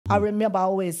I remember I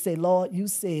always say, Lord, you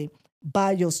say,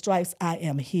 by your stripes I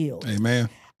am healed. Amen.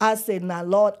 I said, now,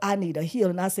 Lord, I need a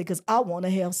healing. I said, because I want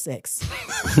to have sex.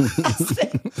 I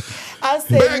said,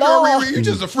 Bad girl, Lord. Riri, you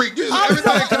just a freak. Everything comes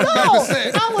back with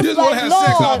sex. I was You just like, want to have Lord,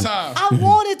 sex all the time. I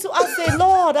wanted to. I said,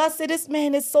 Lord, I said, this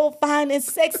man is so fine and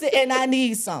sexy, and I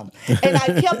need some. And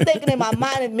I kept thinking in my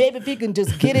mind, and maybe if he can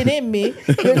just get it in me,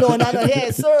 you know, and I done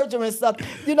had surgery and stuff,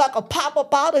 you know, I could pop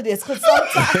up out of this. Because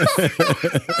sometimes...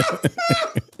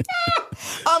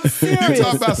 I'm serious. You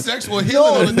talk about sexual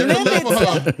healing on a different level,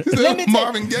 huh?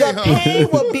 Marvin Gaye, the pain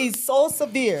would be so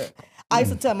severe. I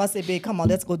used to tell him, I said, babe, come on,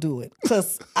 let's go do it.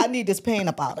 Because I need this pain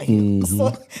up out of here.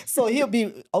 So he'll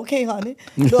be, okay, honey.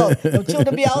 Look, the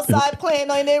children be outside playing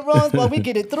in their rooms, but we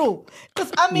get it through.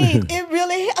 Because, I mean, it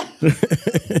really...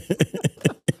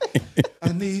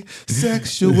 I need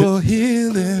sexual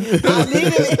healing. I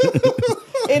need it.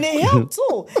 And it helped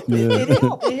too. It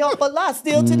helped. It helped a lot.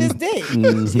 Still to this day.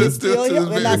 It still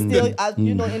helps. And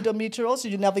you know,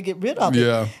 endometriosis, you never get rid of it.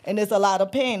 Yeah. And there's a lot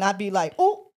of pain. I'd be like,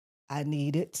 oh, I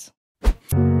need it.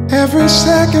 Every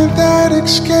second that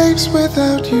escapes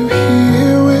without you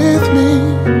here with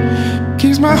me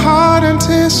keeps my heart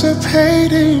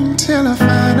anticipating till I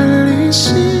finally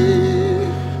see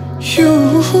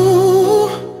you.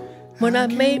 When I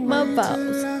made my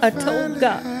vows, I told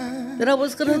God that I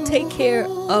was going to take care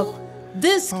of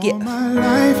this gift. All my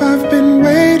life I've been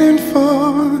waiting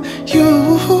for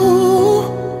you.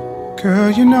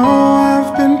 Girl, you know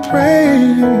I've been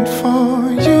praying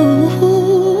for you.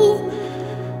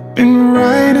 Been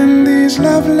writing these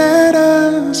love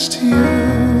letters to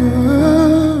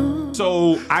you.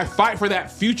 So I fight for that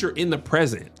future in the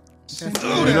present. You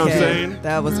know what I'm saying?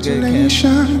 That was good.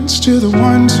 Congratulations to the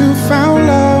ones who found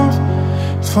love,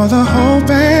 for the hope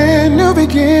and new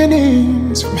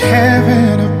beginnings from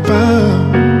heaven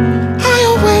above. I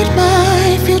await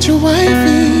my future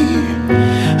wifey.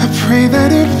 I pray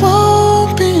that it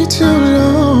won't be too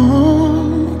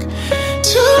long,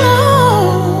 too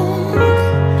long.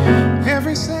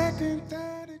 Every second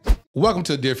that it... Welcome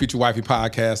to the Dear Future Wifey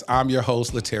Podcast. I'm your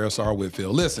host, Latera Sar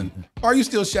Whitfield. Listen, are you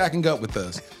still shacking up with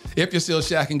us? If you're still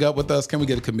shacking up with us, can we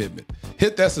get a commitment?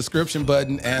 Hit that subscription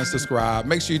button and subscribe.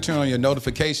 Make sure you turn on your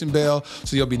notification bell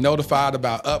so you'll be notified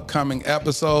about upcoming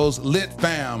episodes. Lit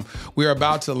Fam, we're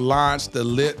about to launch the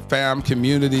Lit Fam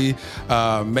community.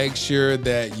 Make sure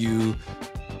that you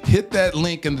hit that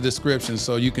link in the description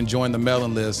so you can join the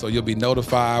mailing list so you'll be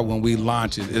notified when we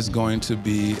launch it. It's going to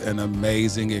be an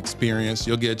amazing experience.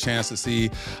 You'll get a chance to see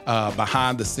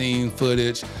behind the scene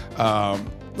footage.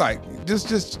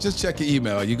 Just check your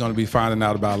email. You're going to be finding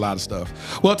out about a lot of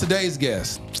stuff. Well, today's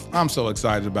guest, I'm so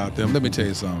excited about them. Let me tell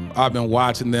you something. I've been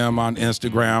watching them on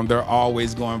Instagram. They're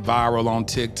always going viral on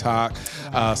TikTok.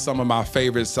 Some of my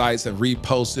favorite sites have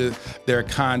reposted their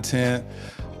content.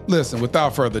 Listen,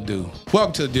 without further ado,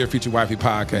 welcome to the Dear Future Wifey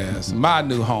Podcast. My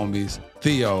new homies,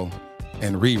 Theo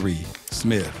and Rita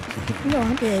Smith. No,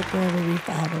 I'm Bad Girl Riri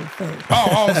 504.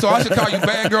 Oh, so I should call you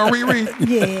Bad Girl Riri?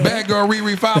 Yeah. Bad Girl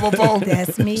Riri 504?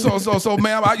 That's me. So,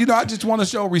 ma'am, I just want to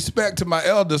show respect to my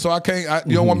elders, so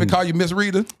you don't want me to call you Miss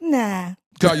Rita? Nah.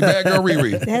 Call you Bad Girl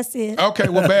Riri? That's it. Okay,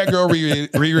 well, Bad Girl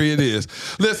Riri it is.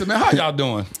 Listen, man, how y'all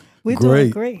doing? We're doing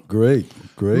great. Great.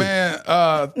 Man,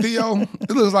 Theo,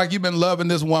 it looks like you've been loving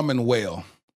this woman well.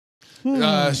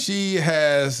 She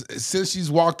has, since she's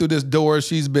walked through this door,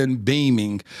 she's been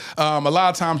beaming. A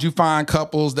lot of times you find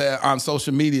couples that on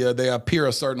social media, they appear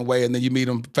a certain way and then you meet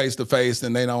them face to face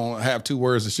and they don't have two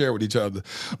words to share with each other.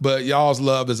 But y'all's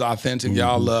love is authentic.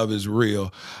 Y'all love is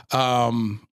real.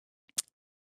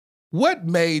 What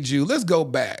made you, let's go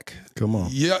back. Come on.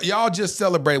 Y'all just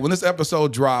celebrate, when this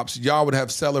episode drops, y'all would have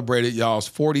celebrated y'all's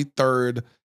 43rd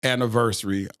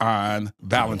anniversary on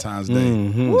Valentine's Day.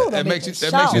 Ooh, that makes you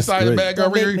excited, Bad Girl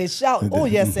Make Riri? me shout. Oh,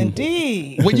 yes,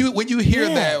 indeed. When you hear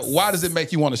Yes. that, why does it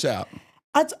make you want to shout?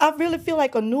 I really feel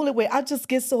like a newlywed. I just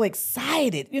get so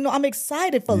excited. You know, I'm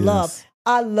excited for love.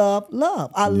 I love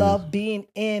love. I love being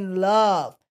in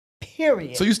love.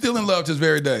 Period. So you still in love to this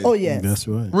very day? Oh, yes. That's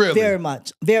right. Really? Very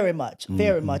much. Very much.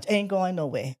 Very much. Ain't going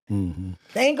nowhere.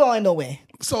 Ain't going nowhere.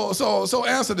 So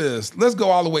answer this. Let's go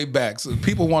all the way back. So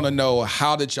people want to know,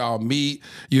 how did y'all meet?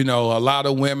 You know, a lot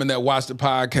of women that watch the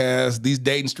podcast, these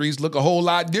dating streets look a whole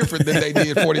lot different than they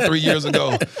did 43 years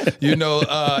ago. You know,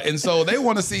 and so they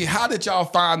want to see, how did y'all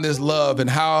find this love and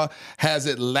how has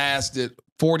it lasted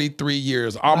 43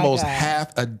 years, almost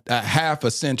half a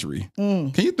century.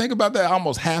 Can you think about that?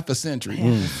 Almost half a century.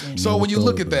 So when you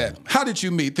look at that, how did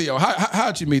you meet Theo?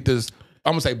 How did you meet this?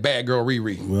 I'm gonna say Bad Girl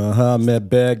Riri. Well, how I met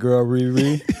Bad Girl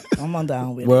Riri. Come on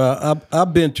down with it. Well,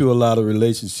 I've been through a lot of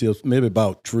relationships, maybe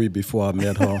about 3 before I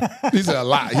met her. He said a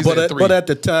lot. He said 3. But at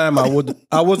the time,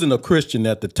 I wasn't a Christian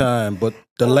at the time. But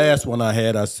the last one I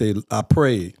had, I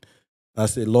prayed. I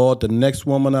said, Lord, the next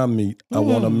woman I meet, I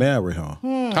want to marry her.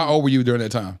 How old were you during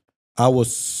that time? I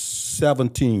was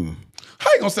 17. How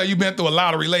you gonna say you been through a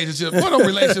lot of relationships? What those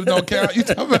relationships don't count? You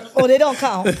talking about? Oh, they don't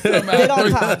count. They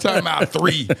don't count. Talking about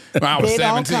 3 when I was They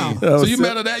don't 17. count. So you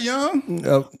met her that young?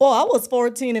 Oh, I was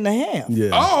 14 and a half.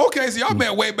 Yeah. Oh, okay. So y'all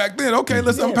met way back then. Okay,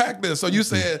 let's unpack this. So you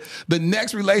said the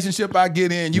next relationship I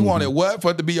get in, you wanted what?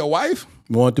 For it to be your wife?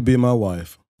 Want to be my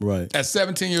wife. Right. At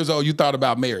 17 years old, you thought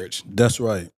about marriage. That's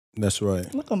right. That's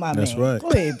right. Look at my That's man. right. Go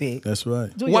ahead, big. That's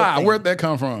right. Do your Why? thing. Where'd that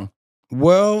come from?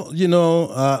 Well,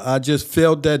 I just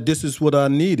felt that this is what I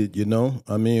needed,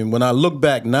 I mean, when I look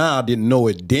back now, I didn't know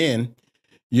it then.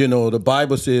 The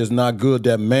Bible says not good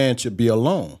that man should be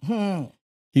alone.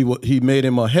 He made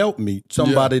him a helpmeet,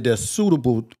 somebody that's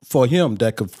suitable for him,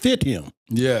 that could fit him.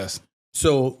 Yes.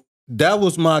 So that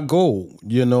was my goal,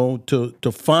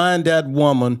 to find that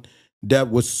woman that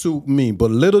would suit me.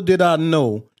 But little did I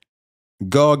know,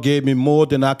 God gave me more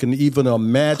than I can even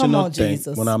imagine Come or on, think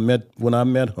Jesus. when I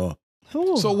met her.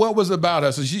 Ooh. So what was about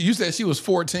her? So you said she was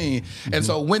 14. And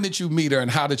so when did you meet her and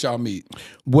how did y'all meet?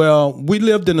 Well, we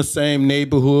lived in the same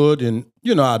neighborhood, and,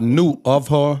 I knew of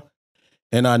her,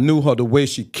 and I knew her the way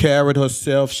she carried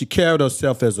herself. She carried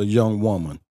herself as a young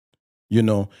woman,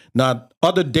 Now,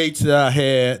 other dates that I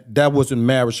had, that wasn't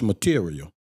marriage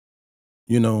material,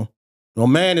 A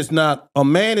man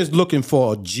is looking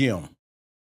for a gem,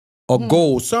 a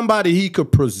goal, somebody he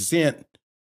could present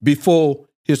before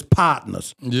his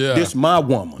partners. Yeah. This my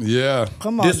woman. Yeah.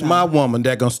 Come on. This now. my woman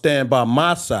that gonna stand by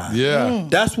my side. Yeah.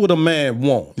 That's what a man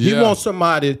wants. He Yeah. wants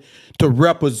somebody to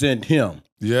represent him.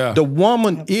 Yeah. The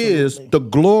woman is the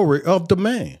glory of the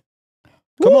man.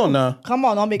 Come on now. Come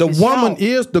on, don't make The me woman shout.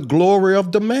 is the glory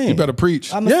of the man. You better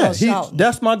preach. I'm Yeah, gonna start shouting.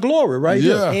 that's my glory right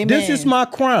Yeah. here. Amen. This is my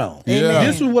crown. Amen.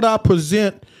 This is what I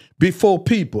present before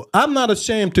people. I'm not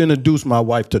ashamed to introduce my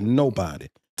wife to nobody.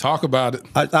 Talk about it.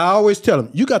 I always tell them,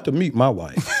 you got to meet my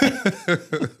wife.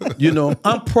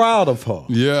 I'm proud of her.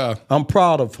 Yeah. I'm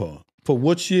proud of her for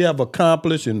what she have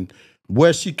accomplished and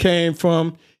where she came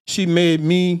from. She made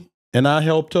me, and I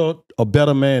helped her, a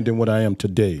better man than what I am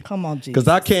today. Come on, Jesus. Because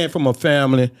I came from a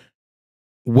family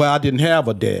where I didn't have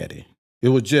a daddy. It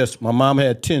was just, my mom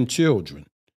had 10 children.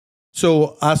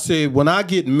 So I said, when I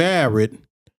get married,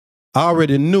 I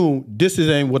already knew this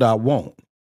ain't what I want.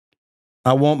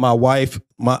 I want my wife,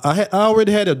 I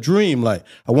already had a dream, like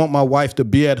I want my wife to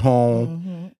be at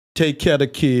home, take care of the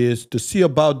kids, to see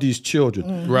about these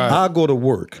children. Right. I go to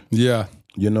work. Yeah.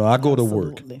 I go to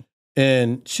work. Absolutely.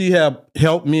 And she have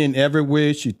helped me in every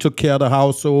way. She took care of the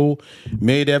household,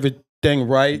 made everything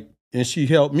right, and she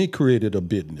helped me create a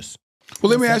business. Well,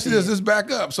 let me ask you this. Let's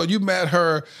back up. So you met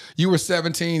her, you were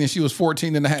 17 and she was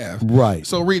 14 and a half. Right.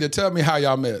 So Rita, tell me how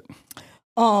y'all met.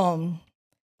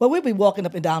 Well, we'd be walking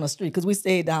up and down the street because we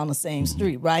stayed down the same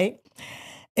street, right?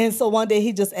 And so one day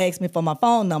he just asked me for my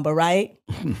phone number, right?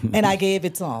 And I gave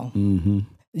it to him.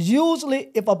 Usually,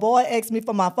 if a boy asks me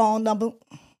for my phone number,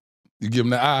 You give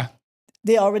him the eye.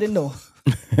 they already know.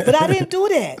 But I didn't do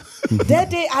that. That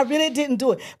day, I really didn't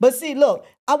do it. But see, look,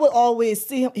 I would always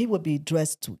see him. He would be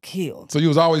dressed to kill. So you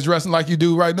was always dressing like you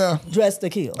do right now? Dressed to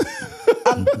kill.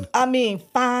 I mean,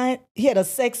 fine. He had a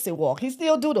sexy walk. He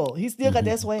still do, though. He still got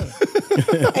that swing.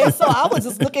 And so I was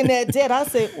just looking at that. I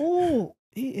said, ooh,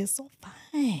 he is so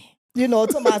fine.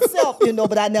 To myself,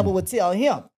 but I never would tell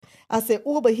him. I said,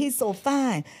 ooh, but he's so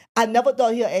fine. I never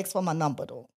thought he'll ask for my number,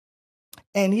 though.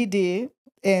 And he did.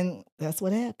 And that's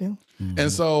what happened.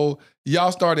 And so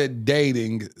y'all started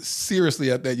dating seriously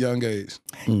at that young age.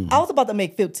 I was about to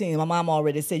make 15. My mom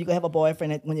already said you can have a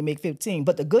boyfriend when you make 15.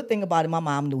 But the good thing about it, my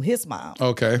mom knew his mom.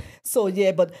 Okay. So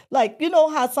yeah, but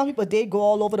how some people, they go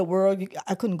all over the world.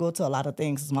 I couldn't go to a lot of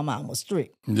things because my mom was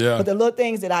strict. Yeah. But the little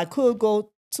things that I could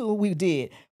go to, we did.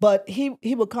 But he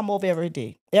would come over every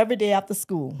day after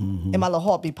school, and my little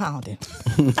heart be pounding.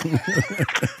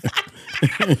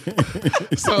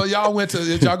 So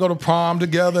did y'all go to prom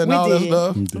together and all that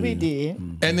stuff? We did.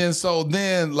 And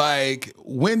then like,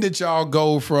 when did y'all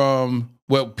go from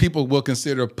what people will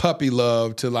consider puppy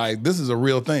love to like, this is a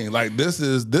real thing? Like, this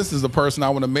is the person I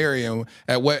want to marry. And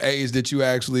at what age did you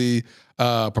actually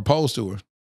propose to her?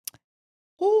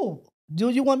 Ooh, Do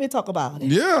you want me to talk about it?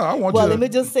 Yeah, I want Well, you let me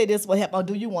just say this, what happened. Or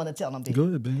do you want to tell them this? Go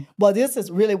ahead, baby. Well, this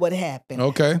is really what happened.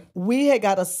 Okay. We had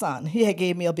got a son. He had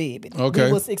gave me a baby. Okay.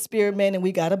 We was experimenting.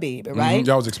 We got a baby, right?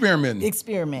 Y'all was experimenting.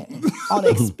 Experimenting on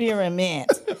an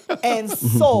experiment. And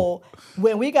so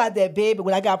when we got that baby,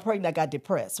 when I got pregnant, I got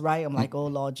depressed, right? I'm like, oh,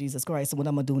 Lord Jesus Christ, what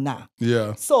I'm going to do now?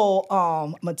 Yeah. So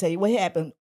I'm going to tell you what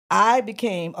happened. I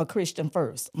became a Christian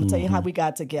first. I'm going to tell you how we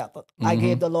got together. I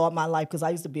gave the Lord my life because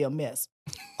I used to be a mess.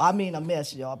 I mean a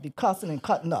mess, y'all. Be cussing and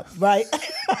cutting up, right?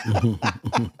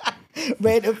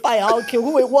 Ready to fight. I don't care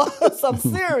who it was. I'm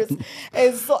serious.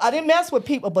 And so I didn't mess with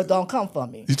people, but don't come for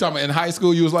me. You talking about in high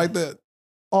school you was like that?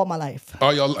 All my life.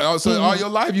 All your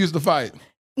life you used to fight?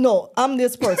 No, I'm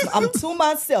this person. I'm to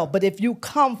myself. But if you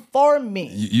come for me,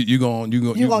 you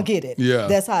gonna get it. Yeah.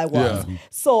 That's how it was. Yeah.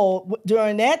 So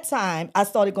during that time, I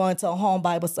started going to a home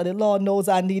Bible study. Lord knows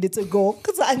I needed to go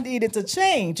because I needed to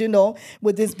change,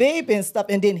 with this baby and stuff.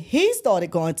 And then he started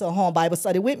going to a home Bible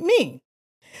study with me.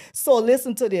 So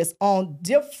listen to this. On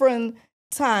different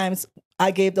times,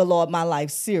 I gave the Lord my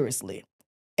life seriously.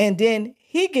 And then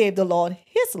he gave the Lord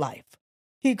his life.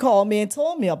 He called me and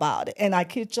told me about it. And I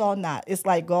kid y'all not. It's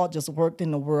like God just worked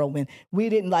in the whirlwind. We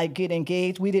didn't get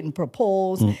engaged. We didn't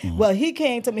propose. Well, he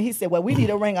came to me. He said, well, we need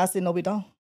a ring. I said, no, we don't.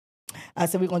 I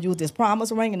said, we're going to use this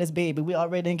promise ring and this baby. We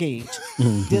already engaged.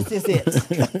 This is it.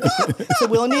 So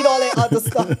we don't need all that other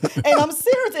stuff. And I'm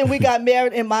serious. And we got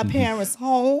married in my parents'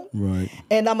 home. Right.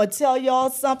 And I'm going to tell y'all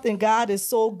something. God is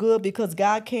so good because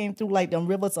God came through like them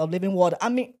rivers of living water. I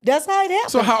mean, that's how it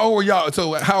happened. So how old were y'all?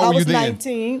 So how old were you then? I was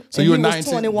 19. So you were he 19. was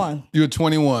 21. You were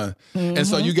 21. And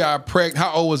so you got pregnant.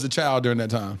 How old was the child during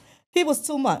that time? He was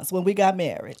 2 months when we got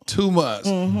married. 2 months.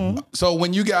 So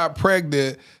when you got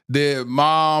pregnant, did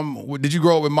you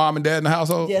grow up with mom and dad in the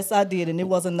household? Yes, I did, and it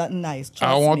wasn't nothing nice.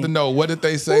 I want to know, what did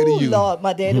they say to you? Lord,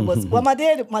 my daddy was, my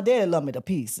daddy loved me to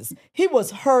pieces. He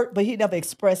was hurt, but he never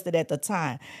expressed it at the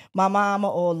time. My mama,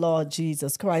 oh Lord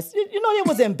Jesus Christ, it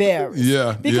was embarrassed.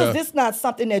 Yeah, because this is not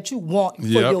something that you want for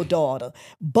your daughter.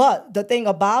 But the thing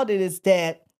about it is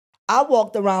that I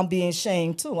walked around being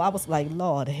shamed too. I was like,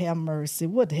 Lord, have mercy.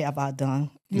 What have I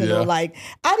done? I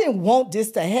didn't want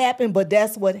this to happen, but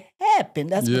that's what happened.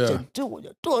 That's what you do.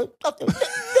 You're doing something.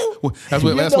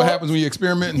 That's what happens when you're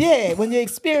experimenting? Yeah, when you're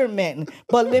experimenting.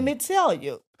 But let me tell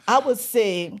you, I would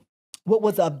say what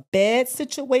was a bad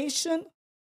situation,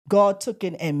 God took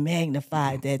it and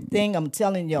magnified that thing. I'm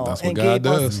telling y'all. That's what God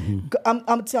does.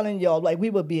 I'm telling y'all, like we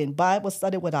would be in Bible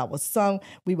study with our son.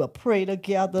 We would pray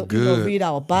together. Good. Read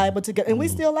our Bible together. And we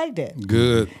still like that.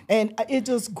 Good. And it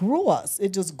just grew us.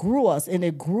 It just grew us. And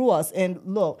it grew us. And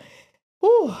look,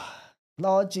 whew,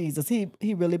 Lord Jesus, he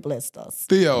really blessed us.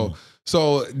 Theo,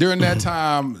 so during that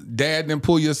time, Dad didn't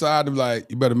pull you aside and be like,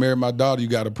 you better marry my daughter, you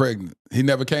got her pregnant. He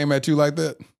never came at you like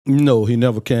that? No, he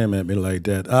never came at me like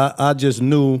that. I just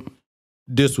knew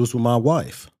this was with my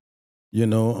wife.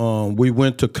 We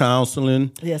went to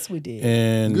counseling. Yes, we did.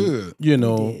 Good.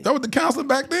 And, That was the counselor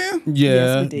back then? Yeah,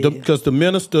 Yes, we did. because the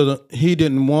minister, he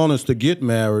didn't want us to get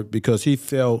married because he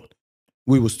felt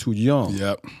we was too young.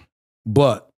 Yep.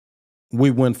 But we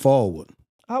went forward.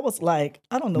 I was like,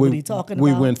 I don't know what he's talking about.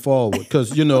 We went forward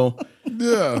because,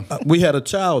 Yeah. we had a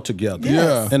child together.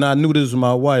 Yeah. And I knew this was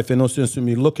my wife. Ain't no sense in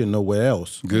me looking nowhere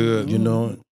else. Good.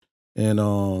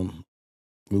 And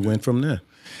we went from there.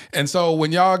 And so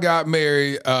when y'all got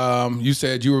married, you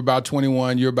said you were about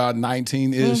 21, you're about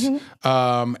 19-ish.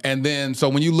 And then, so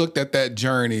when you looked at that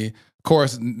journey, of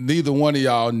course, neither one of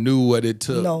y'all knew what it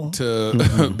took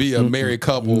to be a married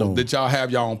couple. No. Did y'all have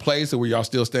y'all own place, or were y'all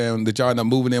still staying? Did y'all end up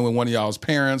moving in with one of y'all's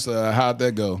parents? How'd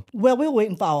that go? Well, we were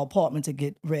waiting for our apartment to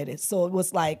get ready. So it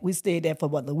was like we stayed there for,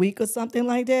 a week or something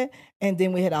like that. And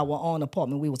then we had our own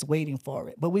apartment. We was waiting for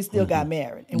it. But we still got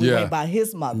married. And we went by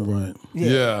his mother. Right.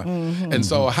 Yeah. And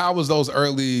so how was those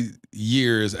early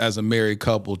years as a married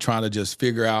couple trying to just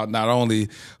figure out not only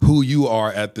who you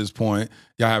are at this point,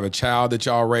 y'all have a child that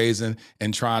y'all raising,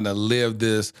 and trying to live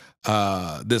this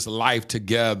life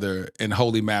together in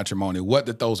holy matrimony? What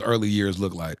did those early years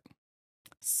look like?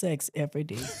 Sex every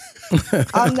day.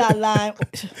 I'm not lying.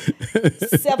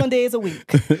 7 days a week,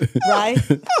 right?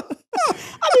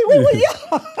 I mean, we were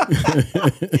young.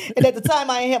 And at the time,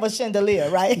 I didn't have a chandelier,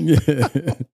 right?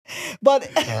 But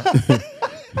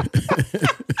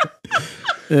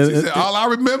She said, all I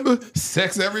remember,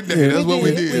 sex every day. That's what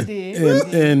we did. We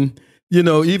did. And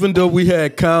even though we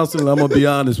had counseling, I'm going to be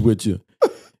honest with you.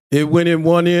 It went in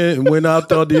one ear and went out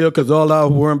the other ear because all I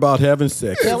was worrying about having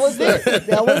sex. That was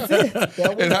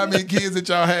it. And how many kids did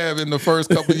y'all have in the first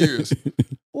couple of years?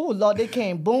 Oh, Lord, they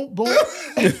came boom, boom.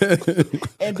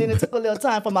 And then it took a little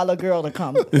time for my little girl to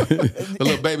come. The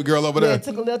little baby girl over there. Yeah, it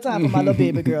took a little time for my little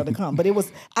baby girl to come. But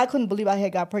I couldn't believe I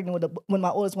had got pregnant when my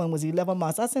oldest one was 11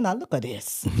 months. I said, now look at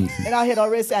this. And I had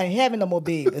already said I ain't having no more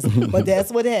babies. But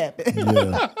that's what happened.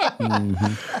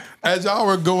 Yeah. As y'all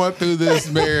were going through this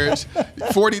marriage,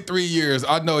 43 years,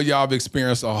 I know y'all have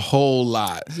experienced a whole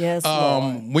lot. Yes,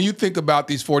 Lord. When you think about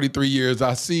these 43 years,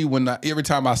 I see every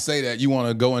time I say that, you want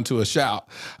to go into a shout.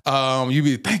 You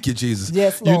be, thank you, Jesus.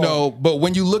 Yes, Lord. You know, but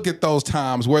when you look at those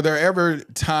times, were there ever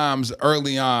times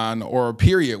early on or a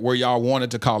period where y'all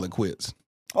wanted to call it quits?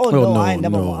 Oh, no, I ain't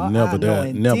never never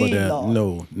that.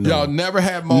 No. Y'all never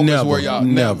had moments where y'all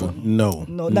never. No.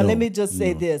 Now, let me just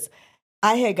say this.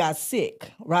 I had got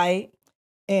sick, right?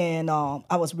 And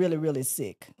I was really, really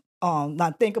sick.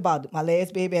 Now, think about it. My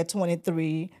last baby at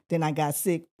 23, then I got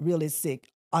sick, really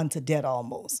sick, unto death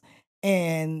almost.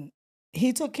 And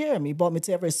he took care of me, brought me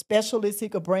to every specialist he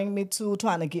could bring me to,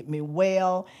 trying to get me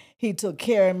well. He took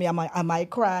care of me. I might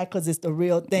cry because it's the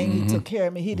real thing. He took care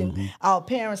of me. He didn't. Our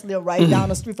parents live right down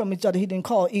the street from each other. He didn't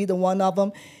call either one of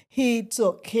them. He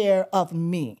took care of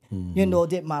me. You know,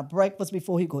 did my breakfast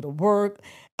before he go to work.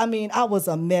 I mean, I was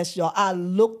a mess, y'all. I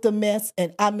looked a mess,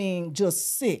 and I mean,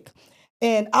 just sick.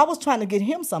 And I was trying to get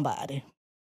him somebody.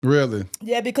 Really?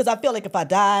 Yeah, because I feel like if I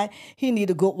die, he need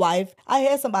a good wife. I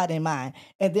had somebody in mind.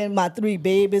 And then my 3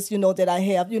 babies, you know, that I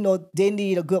have, you know, they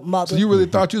need a good mother. So you really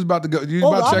thought you was about to go, you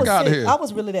was about to check out sick. here? I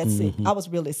was really that sick. I was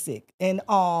really sick. And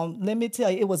let me tell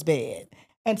you, it was bad.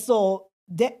 And so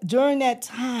during that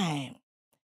time,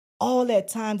 all that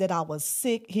time that I was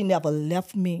sick, he never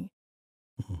left me.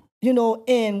 You know,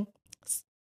 and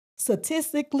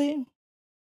statistically,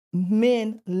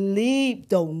 men leave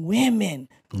the women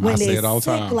when they're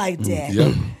sick like that.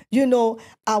 Yep. You know,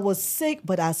 I was sick,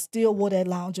 but I still wore that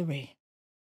lingerie.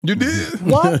 You did?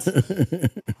 What?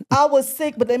 I was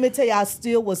sick, but let me tell you, I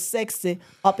still was sexy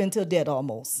up until death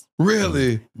almost.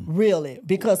 Really? Really,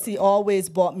 because he always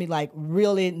bought me like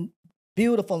really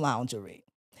beautiful lingerie.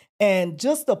 And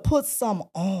just to put some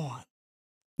on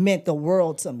meant the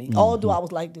world to me. Although I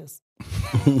was like this.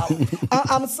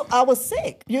 I was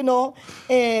sick, you know,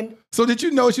 and so did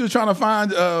you know she was trying to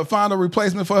find a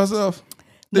replacement for herself?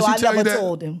 Did no, she I tell never you that?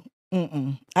 told him.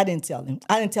 I didn't tell him.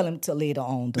 I didn't tell him till later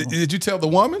on. Though. Did you tell the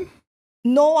woman?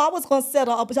 No, I was gonna set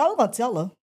her up, but I was gonna tell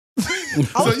her.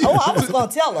 I was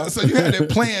gonna tell her. So you had it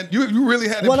planned. You really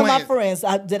had it One planned. of my friends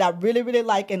that I really, really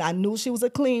like, and I knew she was a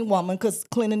clean woman because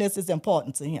cleanliness is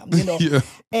important to him, you know. Yeah.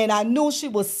 And I knew she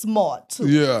was smart too,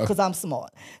 Yeah. because I'm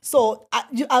smart. So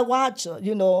I watch her,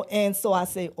 you know, and so I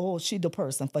say, oh, she the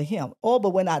person for him. Oh, but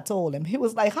when I told him, he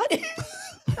was like, honey.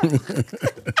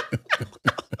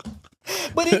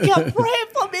 But he kept praying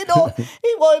for me, though.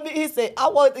 He said, I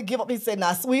wanted to give up. He said,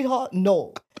 now, sweetheart,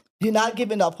 no. You're not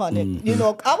giving up, honey. You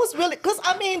know, I was really, because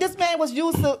I mean, this man was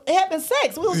used to having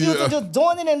sex. We was used to just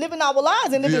doing it and living our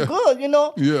lives and living good, you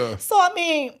know? Yeah. So, I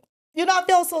mean, you know, I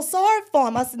felt so sorry for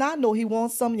him. I said, I know he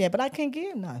wants something yet, but I can't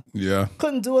give him none. Yeah.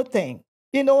 Couldn't do a thing.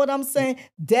 You know what I'm saying?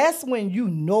 That's when you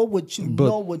know what you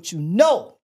know what you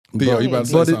know. Theo, you about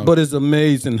to say something? But it's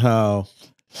amazing how,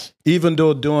 even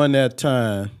though during that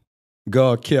time,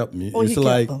 God kept me. Oh, it's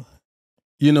like,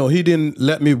 you know, he didn't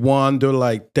let me wander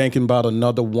like thinking about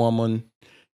another woman.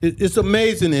 It's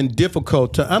amazing and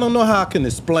difficult to, I don't know how I can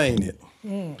explain it.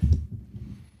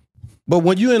 But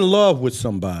when you're in love with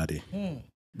somebody.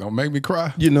 Don't make me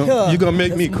cry. You know, you're going to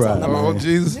make me cry. Oh,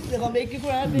 Jesus. You're going to make you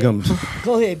cry, baby?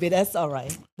 Go ahead, baby. That's all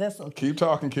right. That's okay. Keep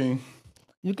talking, King.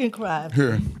 You can cry.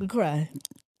 Here. You can cry.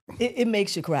 It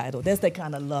makes you cry, though. That's the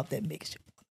kind of love that makes you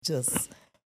just,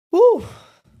 whoo.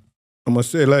 I'm going to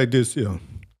say it like this here.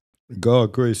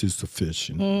 God's grace is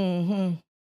sufficient.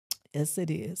 Yes, it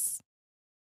is.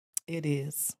 It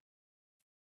is.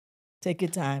 Take your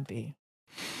time, B.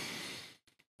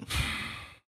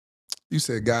 You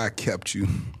said God kept you.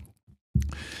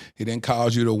 He didn't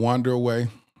cause you to wander away,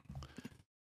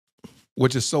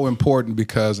 which is so important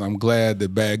because I'm glad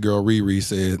that Bad Girl Riri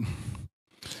said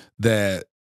that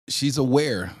she's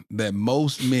aware that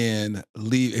most men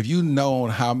leave. If you know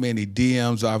how many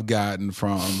DMs I've gotten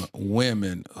from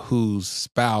women whose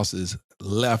spouses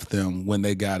left them when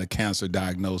they got a cancer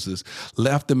diagnosis,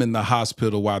 left them in the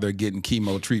hospital while they're getting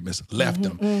chemo treatments, left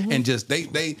them. And just,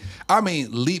 leap.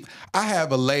 I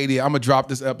have a lady, I'm going to drop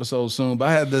this episode soon, but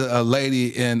I had a lady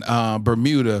in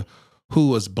Bermuda who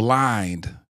was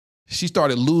blind. She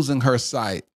started losing her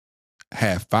sight,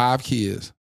 had 5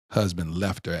 kids. Husband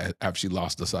left her after she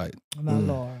lost the sight. My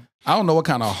Lord. I don't know what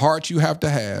kind of heart you have to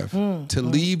have to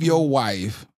leave your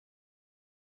wife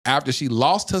after she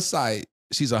lost her sight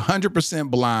she's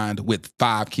 100% blind with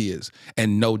 5 kids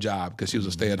and no job because she was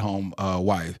a stay-at-home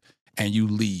wife, and you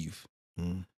leave.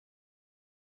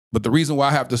 But the reason why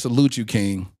I have to salute you,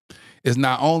 King, is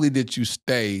not only did you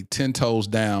stay 10 toes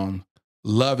down,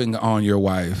 loving on your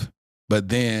wife, but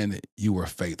then you were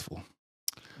faithful.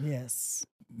 Yes.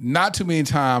 Not too many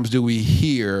times do we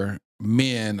hear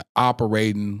men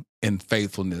operating in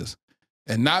faithfulness.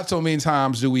 And not so many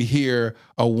times do we hear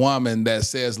a woman that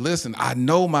says, listen, I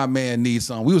know my man needs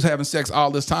something. We was having sex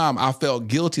all this time. I felt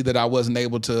guilty that I wasn't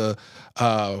able to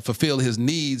fulfill his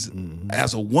needs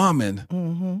as a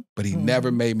woman, but he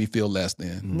never made me feel less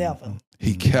than. Never.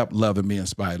 He kept loving me in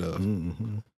spite of.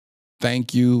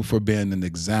 Thank you for being an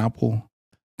example.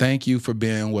 Thank you for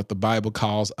being what the Bible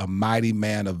calls a mighty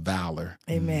man of valor.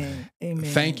 Amen. Amen.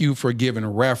 Thank you for giving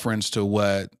reference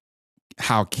to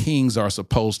how kings are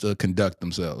supposed to conduct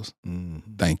themselves.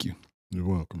 Thank you. You're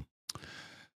welcome.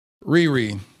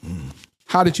 Riri,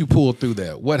 how did you pull through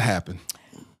that? What happened?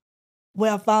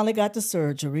 Well, I finally got the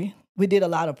surgery. We did a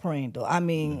lot of praying, though. I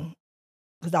mean,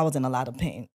 because I was in a lot of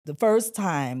pain. The first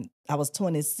time, I was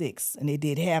 26, and they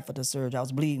did half of the surgery. I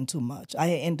was bleeding too much. I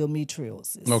had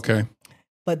endometriosis. Okay.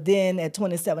 But then at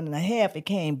 27 and a half, it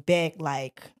came back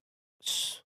like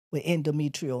with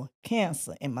endometrial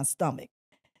cancer in my stomach.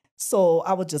 So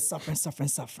I was just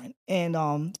suffering.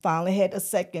 And finally had a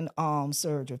second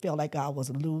surgery. Felt like I was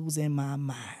losing my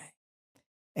mind.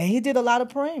 And he did a lot of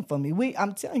praying for me.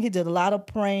 I'm telling you, he did a lot of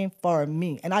praying for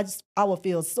me. And I would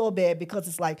feel so bad because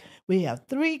it's like we have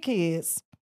 3 kids.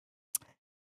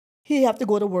 He have to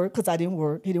go to work because I didn't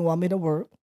work. He didn't want me to work.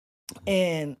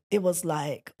 And it was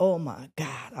like, oh my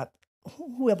God,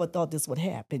 whoever thought this would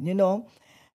happen, you know?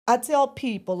 I tell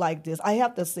people like this, I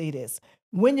have to say this.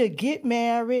 When you get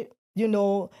married, you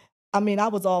know, I mean, I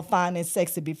was all fine and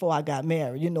sexy before I got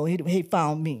married. You know, he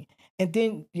found me. And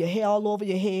then your hair all over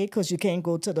your head because you can't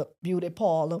go to the beauty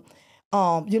parlor.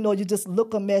 You know, you just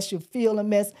look a mess, you feel a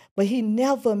mess. But he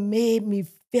never made me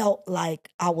felt like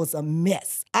I was a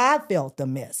mess. I felt a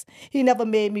mess. He never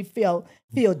made me feel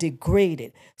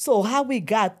degraded. So how we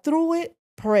got through it,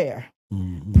 prayer.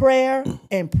 Prayer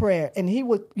and prayer. And he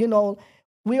would, you know,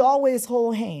 we always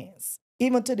hold hands.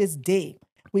 Even to this day,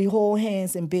 we hold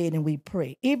hands in bed and we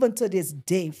pray. Even to this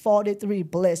day, 43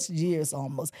 blessed years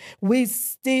almost, we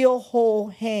still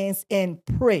hold hands and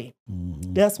pray.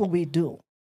 That's what we do.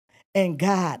 And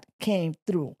God came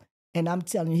through. And I'm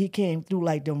telling you, he came through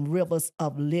like them rivers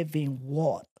of living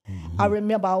water. I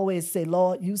remember I always say,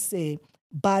 Lord, you say,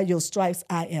 by your stripes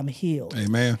I am healed.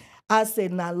 Amen. I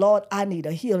said, now, Lord, I need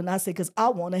a healing. I said, because I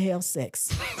want to have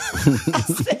sex.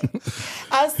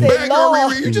 I said,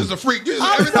 Lord. You just a freak. You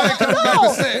just, everything comes back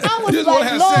with sex. I was you just like, want to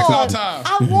have Lord, sex all the time.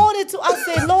 I wanted to. I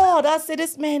said, Lord,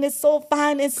 this man is so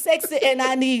fine and sexy, and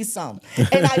I need some.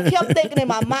 And I kept thinking in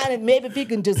my mind, and maybe if he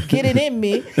can just get it in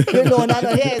me, you know, and I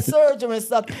done had surgery and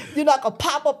stuff, you know, I could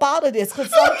pop up out of this. Because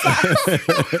sometimes...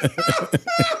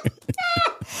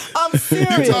 I'm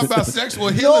serious. You talk about sexual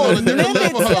healing on a different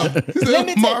level,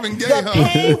 huh? Marvin Gaye, the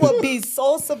pain would be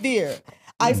so severe.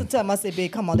 I used to tell him, I said,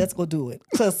 babe, come on, let's go do it.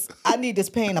 Because I need this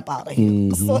pain up out of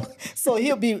here. So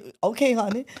he'll be, okay,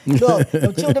 honey. Look,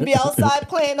 the children be outside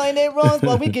playing in their rooms,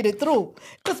 but we get it through.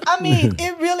 Because, I mean,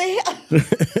 it really...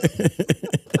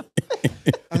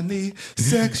 I need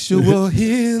sexual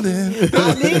healing.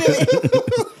 I need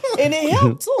it. And it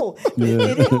helped too.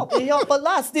 It helped. It helped a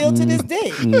lot. Still to this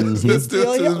day. It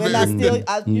still helps.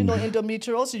 And you know,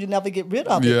 endometriosis, you never get rid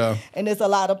of it. Yeah. And there's a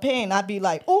lot of pain. I'd be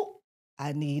like, oh,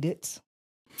 I need it.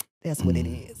 That's what it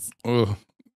is. Ugh.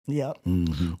 Yep.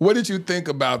 What did you think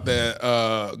about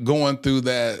that, going through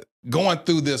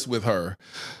this with her?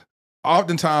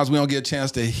 Oftentimes we don't get a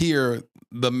chance to hear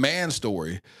the man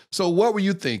story. So what were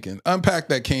you thinking? Unpack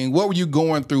that, King. What were you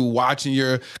going through watching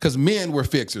because men were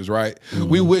fixers, right?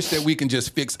 We wish that we can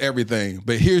just fix everything.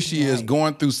 But here she is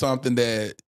going through something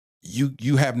that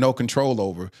you have no control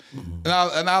over.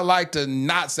 And I like to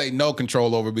not say no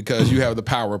control over because you have the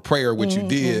power of prayer, which you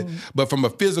did. But from a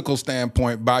physical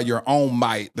standpoint, by your own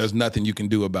might, there's nothing you can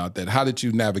do about that. How did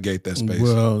you navigate that space?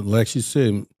 Well, like she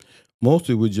said,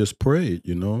 mostly we just prayed,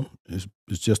 you know.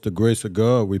 It's just the grace of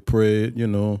God. We prayed, you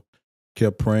know,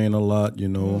 kept praying a lot, you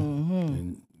know,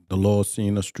 and the Lord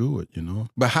seen us through it, you know.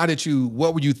 But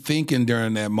what were you thinking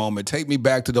during that moment? Take me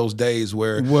back to those days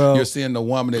where you're seeing the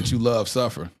woman that you love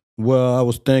suffer. Well, I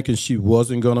was thinking she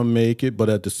wasn't going to make it, but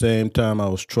at the same time, I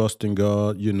was trusting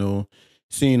God, you know.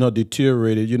 Seeing her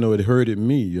deteriorated, you know, it hurted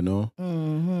me, you know.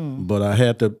 But I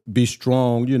had to be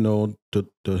strong, you know,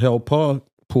 to help her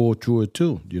pull through it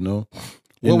too, you know.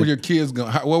 What were your kids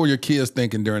what were your kids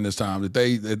thinking during this time?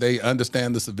 Did they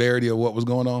understand the severity of what was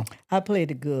going on? I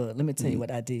played it good. Let me tell you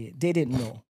what I did. They didn't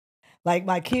know. Like,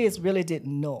 my kids really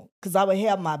didn't know. Because I would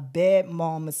have my bad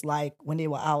moments, like, when they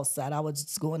were outside. I would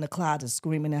just go in the closet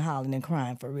screaming and hollering and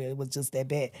crying for real. It was just that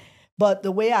bad. But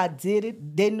the way I did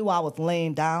it, they knew I was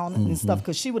laying down and stuff,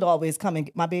 because she would always come and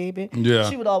get my baby. Yeah.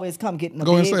 She would always come get in the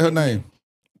Go bed. ahead and say her name.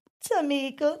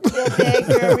 Tamika, little bad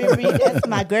girl, Riri, that's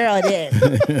my girl there.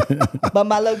 But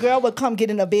my little girl would come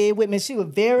get in the bed with me. She was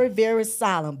very, very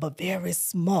silent, but very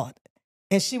smart.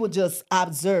 And she would just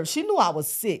observe. She knew I was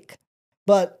sick.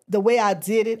 But the way I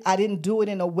did it, I didn't do it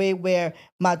in a way where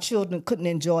my children couldn't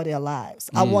enjoy their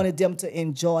lives. I wanted them to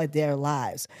enjoy their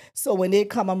lives. So when they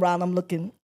come around, I'm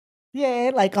looking,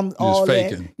 like I'm all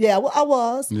faking. that. Yeah, well, I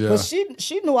was. Yeah. But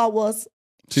she knew I was.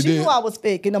 She did? knew I was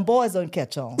faking. Them boys don't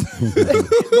catch on.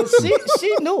 But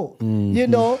she knew, you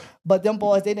know. But them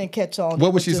boys, they didn't catch on.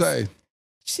 What would she say?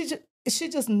 She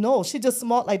just knows. She just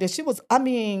smart like that. She was,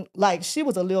 she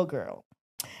was a little girl.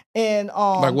 And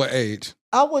Like what age?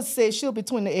 I would say she was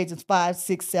between the ages 5,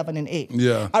 6, 7, and 8.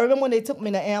 Yeah. I remember when they took me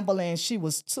in the ambulance, she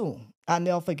was 2. I'll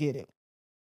never forget it.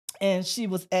 And she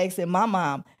was asking my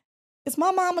mom, is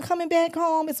my mama coming back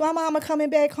home? Is my mama coming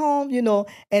back home? You know,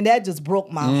 and that just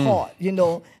broke my heart, you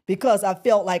know, because I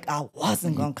felt like I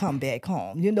wasn't going to come back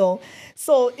home, you know.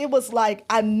 So it was like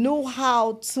I knew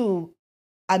how to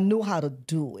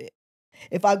do it.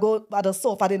 If I go by the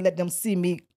sofa, I didn't let them see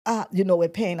me, you know,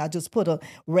 with pain. I just put a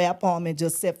wrap on and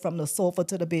just sit from the sofa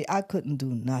to the bed. I couldn't do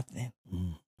nothing.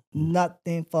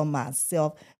 Nothing for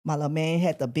myself. My little man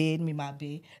had to bed me my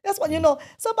bed. That's what, you know,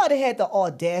 somebody had the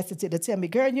audacity to tell me,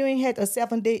 girl, you ain't had the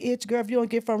 7-day itch. Girl, if you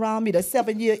don't get from around me, the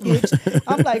 7-year itch.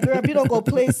 I'm like, girl, if you don't go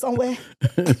play somewhere.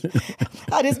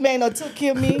 How this man done took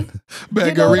care of me.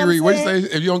 Bad girl, Riri, what you say?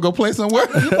 If you don't go play somewhere?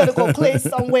 You better go play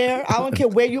somewhere. I don't care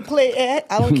where you play at.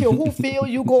 I don't care who field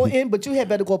you go in, but you had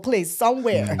better go play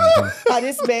somewhere. How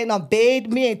this man done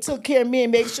bathed me and took care of me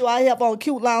and make sure I have on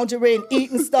cute lingerie and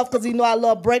eating stuff because he know I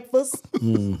love breakfast.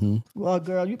 Well,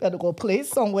 girl, you better go play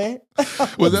somewhere.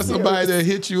 Was that somebody that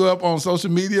hit you up on social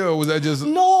media, or was that just...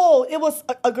 No, it was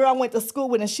a girl I went to school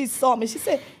with, and she saw me. She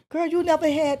said, girl, you never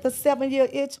had the 7-year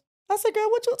itch? I said, girl,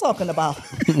 what you talking about?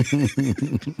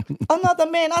 Another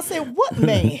man. I said, what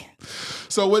man?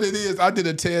 So what it is, I did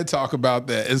a TED Talk about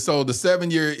that. And so the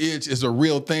 7-year itch is a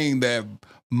real thing that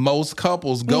most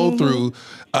couples go through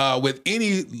with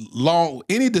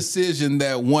any decision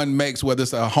that one makes, whether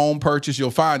it's a home purchase.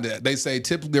 You'll find that they say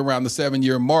typically around the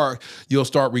 7-year mark, you'll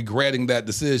start regretting that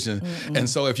decision. And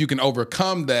so if you can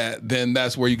overcome that, then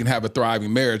that's where you can have a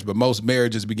thriving marriage. But most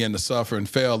marriages begin to suffer and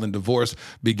fail, and divorce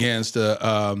begins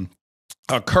to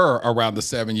occur around the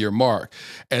 7-year mark.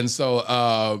 And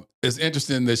so it's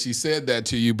interesting that she said that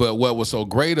to you, but what was so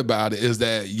great about it is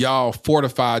that y'all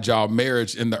fortified y'all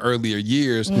marriage in the earlier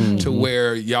years to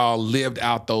where y'all lived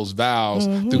out those vows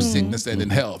through sickness and in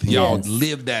health. Y'all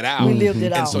lived that out. We lived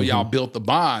it out. And so y'all built the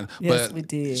bond. Yes, but we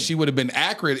did. she would have been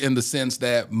accurate in the sense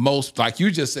that most, like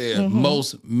you just said,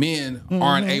 most men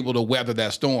aren't able to weather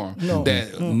that storm. No.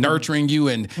 That nurturing you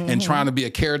and trying to be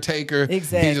a caretaker.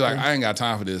 Exactly. He's like, I ain't got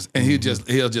time for this. And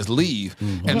he'll just leave.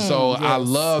 And so I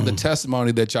love the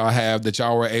testimony that y'all have, that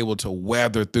y'all were able to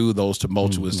weather through those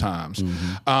tumultuous times.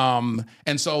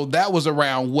 And so that was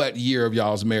around what year of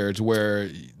y'all's marriage where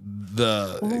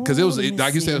because it was,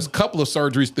 like you said, it was a couple of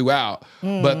surgeries throughout,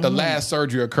 but the last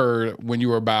surgery occurred when you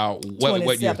were about what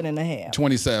year? 27 and a half.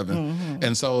 27.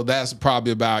 And so that's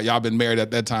probably about, y'all been married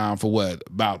at that time for what,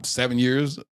 about 7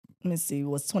 years? Let me see, it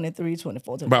was 23,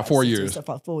 24, 25, About 4 26, years.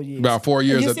 About 4 years. About 4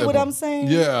 years. You at see that what point. I'm saying?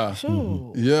 Yeah.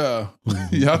 Sure. Yeah.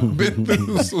 Y'all been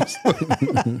through some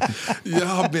stuff.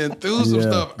 Y'all been through some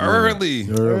stuff early.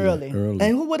 And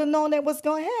who would have known that was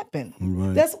going to happen?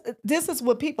 Right. This is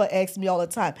what people ask me all the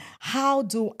time. How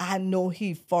do I know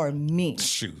he for me?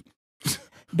 Shoot.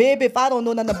 Baby, if I don't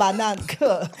know nothing about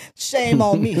nothing, shame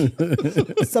on me.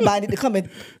 Somebody to come and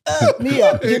me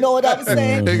up. You know what I'm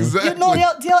saying? Exactly. You know,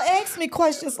 they'll ask me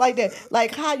questions like that.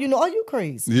 Like, how, you know, are you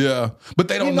crazy? Yeah. But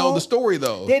they don't know the story,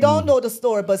 though. They don't know the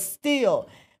story, but still,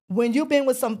 when you've been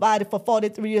with somebody for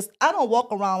 43 years, I don't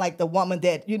walk around like the woman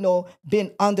that, you know,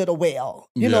 been under the well.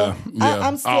 You know,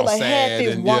 I'm still all a sad happy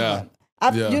and, woman.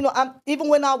 You know, even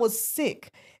when I was sick,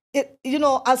 you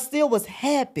know, I still was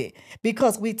happy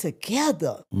because we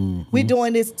together. We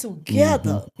doing this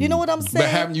together. You know what I'm saying? But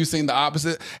haven't you seen the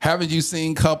opposite? Haven't you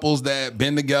seen couples that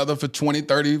been together for 20,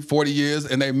 30, 40 years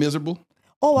and they're miserable?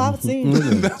 Oh, I've seen it.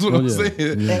 That's what I'm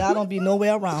saying. And I don't be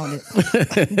nowhere around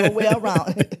it. Nowhere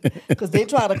around it. Because they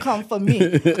try to come for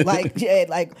me.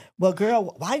 Like, well,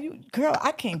 girl,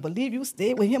 I can't believe you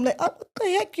stayed with him. Like, what the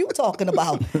heck you talking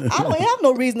about? I don't have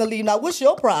no reason to leave now. What's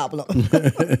your problem?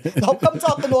 Don't come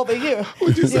talking over here.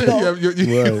 What you say?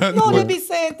 No, they be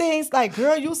saying things like,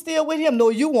 girl, you still with him? No,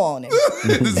 you want him.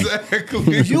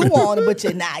 Exactly. You want him, but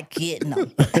you're not getting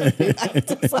him.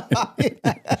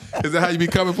 Is that how you be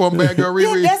coming for a bad girl,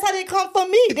 Riri? Yeah, that's how they come for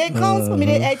me. They come for me.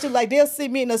 They actually like they'll see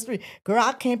me in the street. Girl,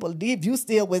 I can't believe you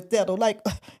still with that. Or like,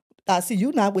 I see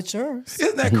you not with yours.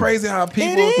 Isn't that crazy how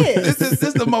people? It is. This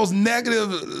is the most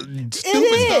negative,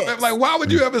 stupid stuff. Like, why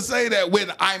would you ever say that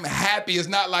when I'm happy? It's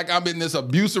not like I'm in this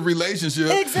abusive relationship.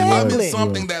 Exactly. I'm in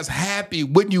something that's happy.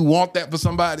 Wouldn't you want that for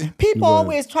somebody? People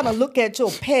always trying to look at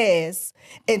your past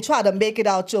and try to make it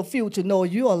out your future. No,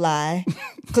 you a lie.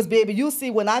 Because, baby, you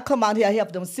see, when I come out here, I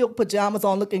have them silk pajamas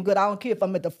on looking good. I don't care if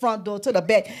I'm at the front door to the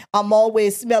back. I'm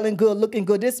always smelling good, looking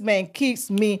good. This man keeps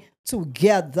me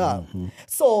together.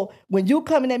 So when you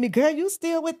coming at me, girl, you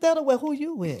still with that or well, who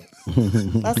you with?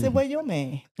 I said, well, your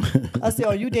man. I said,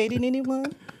 are you dating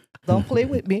anyone? Don't play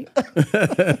with me.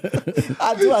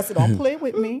 I do. I said, don't play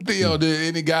with me. Theo, did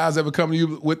any guys ever come to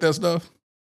you with that stuff?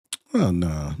 Well,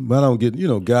 nah, but I don't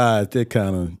get, guys, they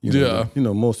kind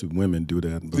of, most of women do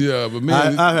that. But yeah, but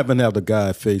men, I haven't had a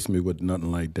guy face me with nothing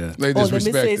like that. They let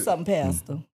disrespect me say it. something,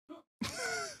 Pastor.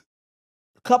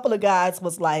 A couple of guys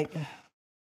was like,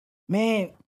 man,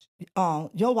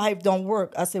 your wife don't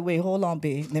work. I said, wait, hold on,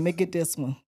 babe. Let me get this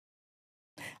one.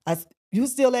 You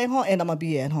still at home? And I'm going to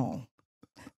be at home.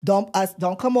 Don't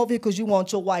come over here because you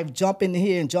want your wife jumping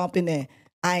here and jumping there.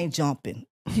 I ain't jumping.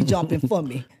 He jumping for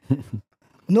me.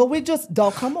 No, we just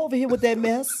don't come over here with that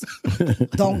mess.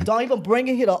 Don't even bring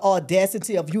in here the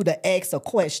audacity of you to ask a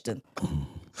question.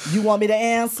 You want me to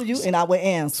answer you, and I will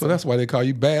answer. So that's why they call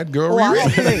you bad girl. I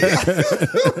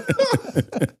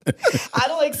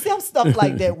don't accept stuff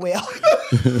like that well.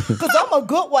 Because I'm a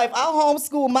good wife. I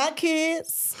homeschool my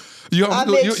kids. You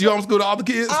homeschool all the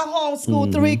kids? I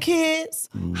homeschool 3 kids.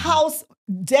 House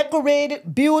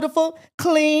decorated, beautiful,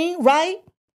 clean, right?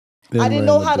 I didn't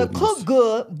know how to cook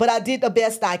good, but I did the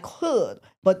best I could.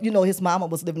 But, his mama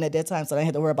was living at that time, so I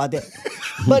had to worry about that.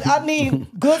 But, I mean,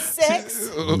 good sex.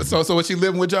 So was she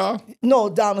living with y'all? No,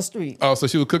 down the street. Oh, so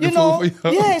she was cooking food for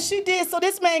you? Yeah, she did. So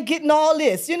this man getting all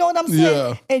this. You know what I'm saying?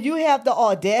 Yeah. And you have the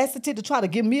audacity to try to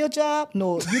give me a job?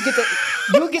 No, you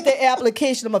get the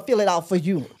application. I'm going to fill it out for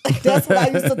you. That's what I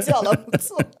used to tell them.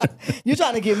 You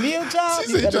trying to give me a job?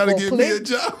 She said, trying to give me a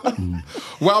job?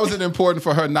 Why was it important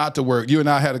for her not to work? You and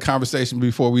I had a conversation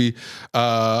before we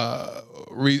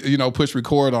push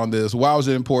record on this. Why was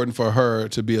it important for her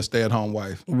to be a stay-at-home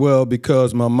wife? Well,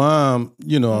 because my mom,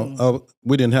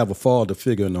 we didn't have a father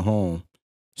figure in the home.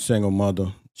 Single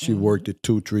mother. She worked at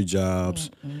 2-3 jobs.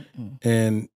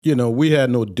 And, we had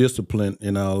no discipline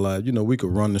in our life. We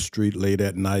could run the street late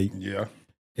at night. Yeah.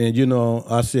 And,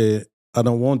 I said, I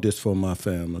don't want this for my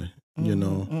family. I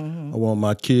want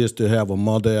my kids to have a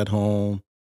mother at home,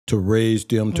 to raise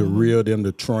them, to rear them,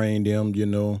 to train them,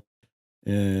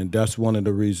 And that's one of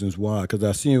the reasons why, because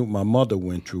I seen what my mother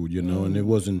went through, and it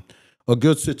wasn't a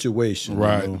good situation.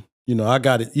 Right. I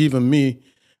got it. Even me,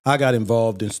 I got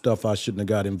involved in stuff I shouldn't have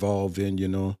got involved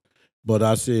in, But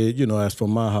I said, as for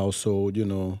my household, I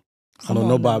don't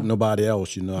know about nobody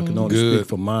else, I can only speak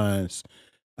for mine.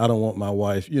 I don't want my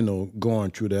wife, going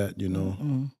through that,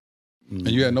 And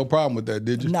you had no problem with that,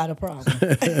 did you? Not a problem.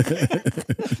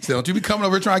 So don't you be coming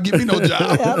over here trying to get me no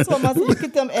job. Yeah, I told myself, you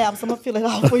get them apps, I'm going to fill it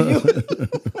out for you.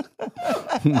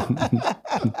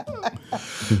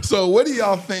 So what do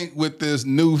y'all think with this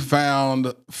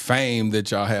newfound fame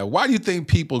that y'all have? Why do you think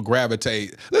people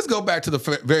gravitate? Let's go back to the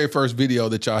very first video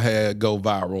that y'all had go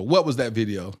viral. What was that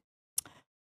video?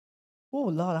 Oh,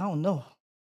 Lord, I don't know.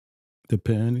 The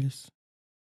panties.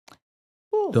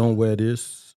 Ooh. Don't wear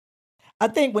this. I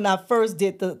think when I first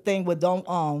did the thing with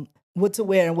what to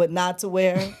wear and what not to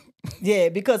wear, yeah,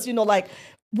 because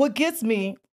what gets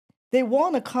me, they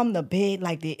want to come to bed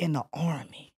like they're in the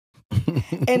army,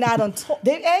 and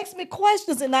they ask me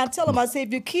questions, and I tell them, I say,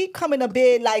 if you keep coming to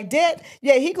bed like that,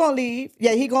 yeah, he gonna leave,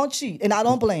 yeah, he gonna cheat, and I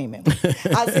don't blame him.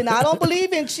 I said, I don't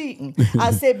believe in cheating.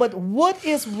 I said, but what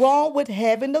is wrong with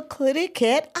having the kitty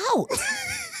cat out?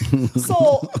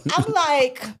 So I'm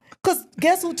like, Because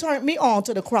guess who turned me on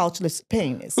to the crouchless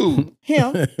penis? Who?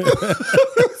 Him.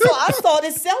 So I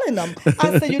started selling them.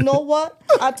 I said, you know what?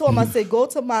 I told him, I said, go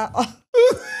to my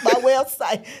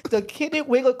website, the Kitty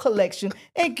Wiggle Collection,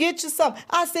 and get you some.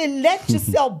 I said, let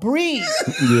yourself breathe.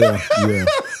 Yeah.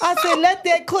 I said, let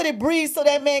that cootie breathe so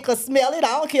that man can smell it. I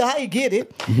don't care how you get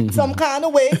it, some kind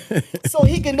of way, so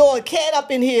he can know a cat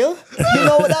up in here. You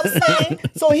know what I'm saying?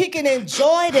 So he can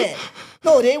enjoy that.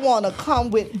 No, they want to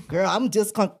come with, girl,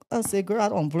 I said, girl, I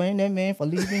don't blame that man for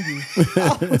leaving you.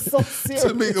 I was so serious.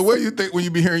 Tamika, what do you think when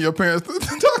you be hearing your parents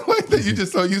talk like that? You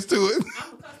just so used to it.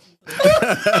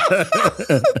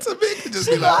 Tamika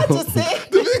just be like,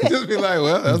 Tamika just be like,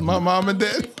 well, that's my mom and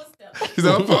dad. She's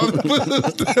on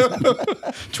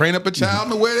train up a child in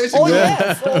the way they should go.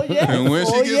 Yes. And when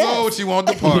she gets old, she won't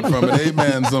depart from it.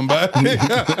 Amen, somebody.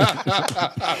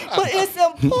 But it's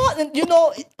important,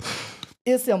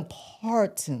 it's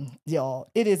important, y'all.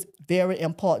 It is very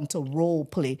important to role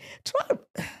play.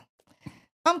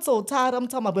 I'm so tired. I'm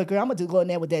talking about, girl, I'm going to just go in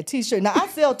there with that T-shirt. Now, I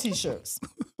sell T-shirts,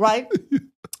 right?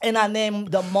 And I name them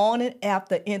the morning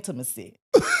after intimacy,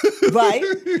 right?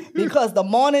 Because the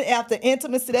morning after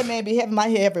intimacy, that man be having my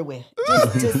hair everywhere,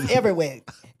 just everywhere.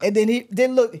 And then he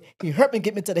hurt me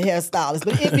get me to the hairstylist,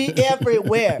 but it be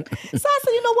everywhere. So I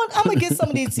said, you know what? I'm going to get some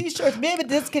of these T-shirts. Maybe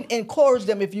this can encourage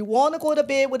them. If you want to go to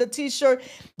bed with a T-shirt,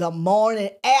 the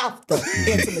morning after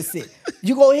intimacy.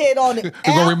 You go ahead on it.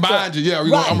 We're going to remind you. Yeah, I'm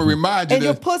going to remind you. And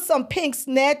you put some pink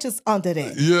snatches under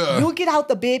that. Yeah. You get out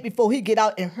the bed before he get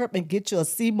out and hurt and get you a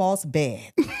sea moss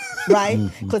bed, right?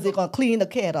 Because they're going to clean the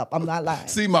cat up. I'm not lying.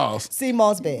 Sea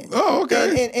moss bed. Oh,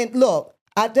 okay. And look,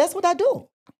 that's what I do.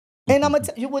 And I'm going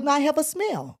to tell you, would not have a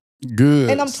smell. Good.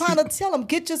 And I'm trying to tell them,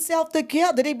 get yourself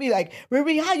together. They be like,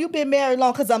 Riri, how you been married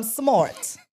long? Because I'm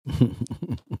smart.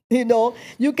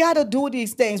 You got to do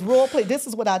these things. Role play. This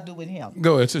is what I do with him.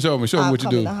 Go ahead. Show me what you do. I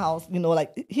come in the house,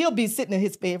 like he'll be sitting in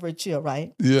his favorite chair,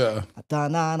 right? Yeah.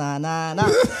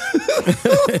 Da-na-na-na-na.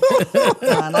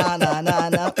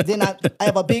 Da-na-na-na-na. Then I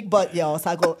have a big butt, y'all. So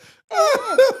I go,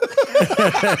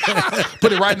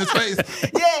 put it right in his face.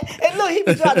 Yeah. And look, he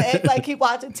be trying to act like he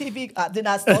watching TV. Then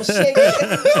I start shaking.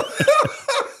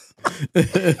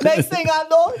 Next thing I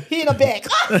know, he in the back.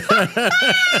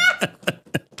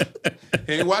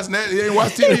 He ain't watching that. He ain't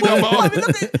watch TV no more.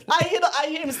 I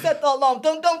hear him set the alarm.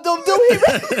 Dum, dum, dum, dum.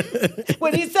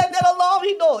 When he set that alarm,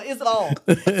 he know it's on.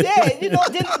 Yeah,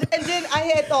 then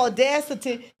I had the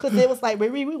audacity because they was like,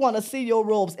 Riri, we want to see your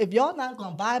robes. If y'all not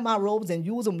going to buy my robes and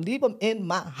use them, leave them in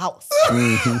my house.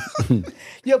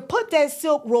 You put that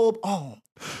silk robe on.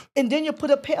 And then you put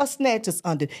a pair of snatchers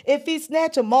under. If he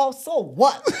snatch them off, so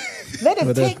what? Let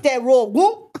him take that robe.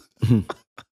 Whoop.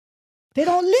 They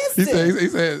don't listen. He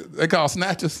said they call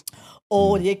snatchers.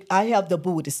 Oh, I have the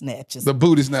booty snatchers. The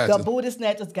booty snatchers. The booty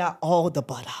snatchers got all the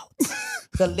butt out.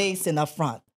 The lace in the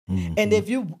front. Mm-hmm. And if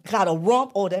you got a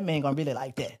rump, that man gonna really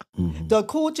like that. Mm-hmm. The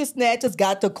coochie snatchers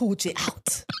got the coochie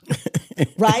out.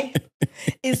 Right?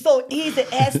 It's so easy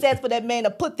access for that man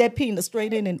to put that penis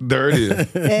straight in. And there it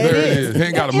is. There it is. He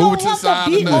ain't got to move it to the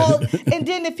side. And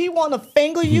then if he want to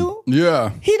finger you, he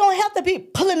don't have to be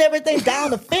pulling everything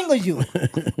down to finger you.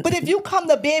 But if you come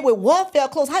to bed with warfare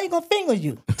clothes, how you going to finger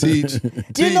you? Teach.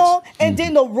 And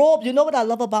then the robe, you know what I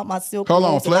love about my silk Hold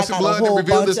on, Flesh and Blood to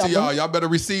reveal this to y'all. Y'all better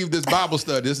receive this Bible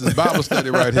study. This is Bible study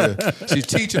right here. She's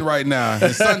teaching right now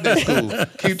in Sunday school.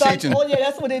 Keep teaching. Oh, yeah,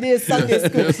 that's what it is, Sunday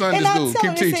school. Yeah, Sunday school.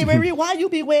 Keep teaching. Riri, why you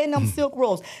be wearing them silk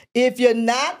robes? If you're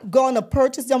not going to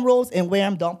purchase them robes and wear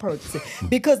them, don't purchase it.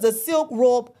 Because the silk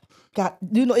robe got,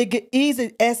 it get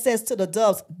easy access to the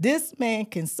doves. This man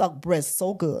can suck breasts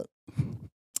so good.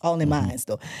 Only mine,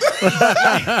 though.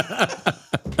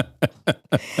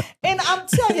 And I'm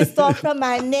telling you, start from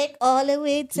my neck all the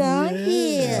way down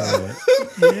here.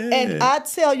 Yeah. And I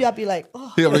tell you, I'll be like,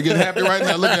 oh. Yeah, we're getting happy right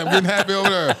now. Look at him getting happy over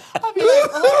there. I'll be like,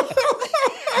 oh.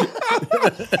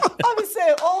 I'll be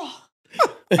saying, oh.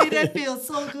 See, that feels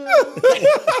so good.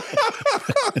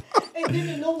 And then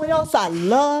you know what else I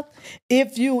love?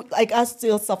 If you, I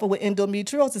still suffer with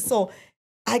endometriosis, so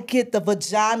I get the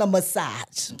vagina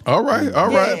massage. All right.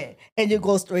 Yeah. And you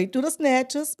go straight through the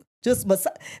snatches, just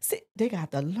massage. See, they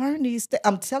got to learn these things.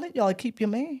 I'm telling y'all, keep your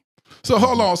man. So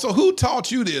hold on. So who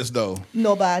taught you this though?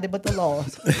 Nobody but the Lord.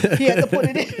 He had to put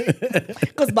it in.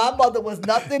 Because my mother was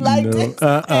nothing like this.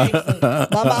 My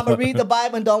mama read the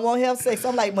Bible and don't want to have sex.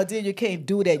 I'm like, my dear, you can't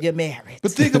do that. You're married.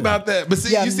 But think about that. But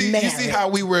see, you see how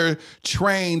we were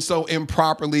trained so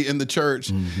improperly in the church.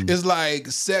 Mm-hmm. It's like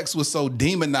sex was so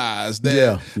demonized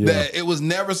that it was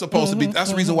never supposed to be. That's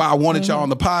the reason why I wanted y'all on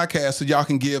the podcast, so y'all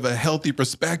can give a healthy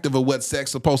perspective of what sex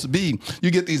is supposed to be. You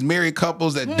get these married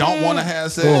couples that don't want to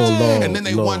have sex. and then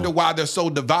they wonder why they're so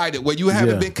divided. Well, you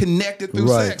haven't been connected through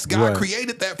sex. God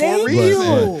created that for a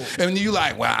reason. And you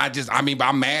like, well,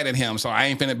 I'm mad at him, so I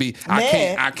ain't finna be.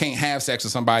 I can't have sex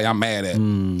with somebody I'm mad at.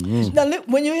 Now, look,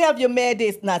 when you have your mad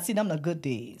days, see them the good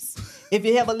days. If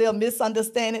you have a little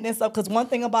misunderstanding and stuff, because one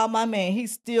thing about my man,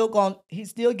 he's still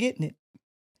getting it.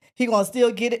 He gonna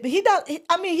still get it. But he's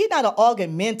not an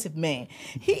argumentative man.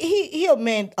 He a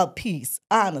man of peace,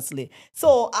 honestly.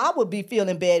 So I would be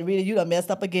feeling bad, Rita. You done messed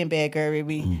up again, bad girl,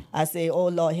 Rita. I say, oh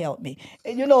Lord, help me.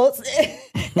 And and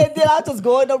then I just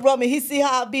go in the room and he see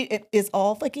how I be. It's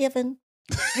all forgiven.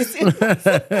 You see?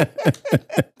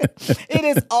 It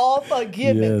is all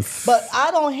forgiven. Yes. But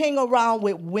I don't hang around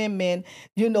with women,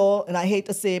 and I hate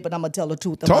to say it, but I'm gonna tell the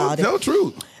truth about it. Tell the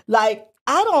truth. Like,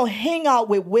 I don't hang out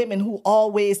with women who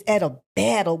always at a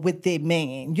battle with their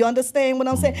man. You understand what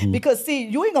I'm saying? Because see,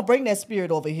 you ain't gonna bring that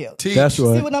spirit over here. Teach. That's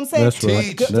right. See what I'm saying? That's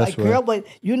right. Like, girl, but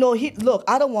look,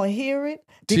 I don't want to hear it.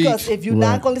 Because if you're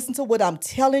not going to listen to what I'm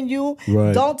telling you,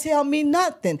 don't tell me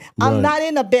nothing. I'm not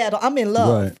in a battle. I'm in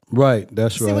love. Right.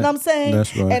 That's right. See what I'm saying?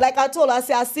 That's right. And like I told her, I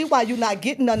said, I see why you're not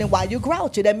getting none and why you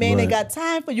grouchy. That man ain't got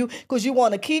time for you because you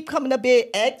want to keep coming to bed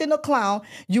acting a clown.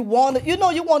 You want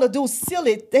to do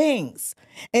silly things.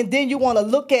 And then you want to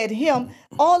look at him.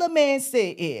 All the man say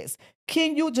is,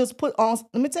 can you just put on,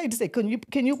 let me tell you this,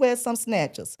 can you wear some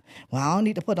snatchers? Well, I don't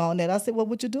need to put on that. I said, well,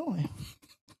 what you doing?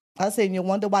 I said, and you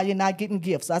wonder why you're not getting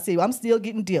gifts. I said, I'm still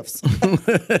getting gifts. I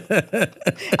said,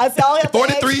 I don't have to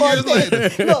 43 years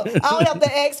later. Look, I don't have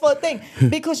to ask for a thing.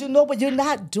 Because but you're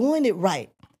not doing it right.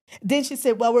 Then she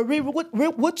said, well,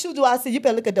 what you do? I said, you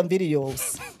better look at them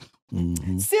videos.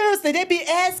 Seriously, they be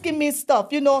asking me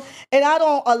stuff, and I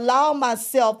don't allow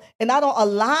myself and I don't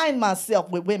align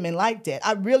myself with women like that.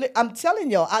 I'm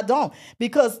telling y'all, I don't.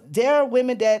 Because there are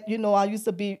women that, I used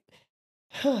to be,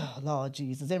 Lord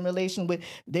Jesus, in relation with,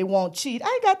 they won't cheat. I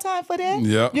ain't got time for that.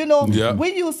 Yeah.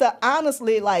 We used to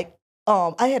honestly, like,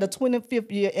 I had a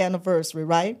 25th year anniversary,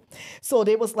 right? So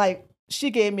they was like, she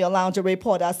gave me a lingerie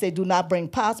party. I said, do not bring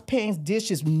pots, pans,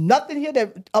 dishes, nothing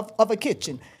here of a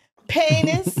kitchen.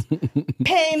 Panties,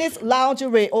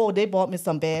 lingerie. Oh, they bought me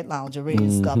some bad lingerie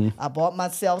and stuff. I bought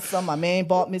myself some. My man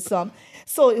bought me some.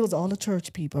 So it was all the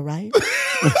church people, right?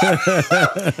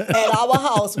 At our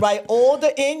house, right? Older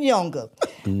and younger.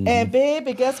 And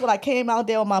baby, guess what? I came out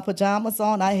there with my pajamas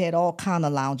on. I had all kind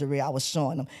of lingerie I was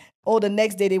showing them. Oh, the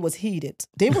next day they was heated.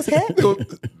 They was heavy.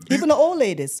 Even the old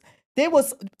ladies. They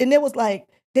was like,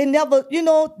 they never,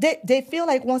 they feel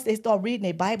like once they start reading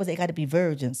their Bibles, they got to be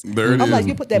virgins. I'm like,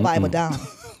 you put that Bible down.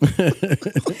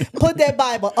 Put that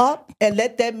Bible up and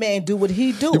let that man do what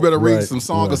he do. You better read some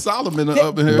Song of Solomon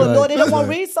up in here. But no, they don't want to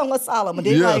read Song of Solomon.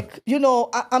 They like,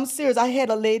 I'm serious. I had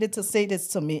a lady to say this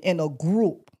to me in a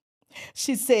group.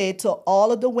 She said to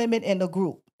all of the women in the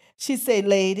group, she said,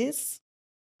 ladies,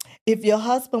 if your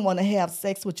husband want to have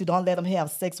sex with you, don't let him have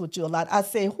sex with you a lot. I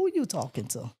say, who you talking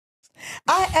to?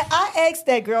 I asked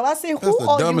that girl, I said, who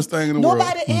are you? Dumbest thing in the world.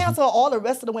 Nobody answered. All the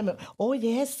rest of the women, oh,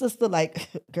 yes, sister, like,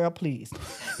 girl, please.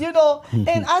 And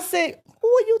I said, who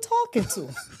are you talking to?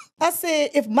 I said,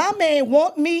 if my man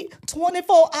want me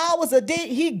 24 hours a day,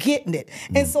 he getting it.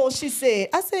 And so she said,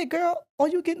 I said, girl, are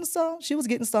you getting some? She was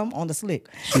getting some on the slick.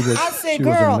 I said,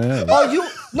 girl, are you?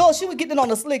 No, she was getting it on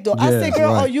the slick though. I said,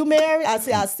 girl, are you married? I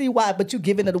said, I see why, but you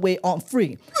giving it away on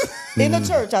free. In the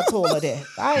church, I told her that.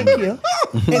 I ain't care.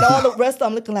 And all the rest,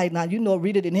 I'm looking like, now,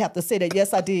 Rita didn't have to say that.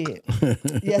 Yes, I did.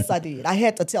 Yes, I did. I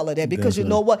had to tell her that because you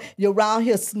know what? You're around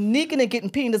here sneaking and getting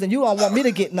penis and you don't want me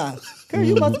to get none. Girl,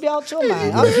 you must be out your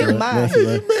mind. I'm getting mine.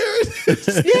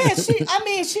 Yeah,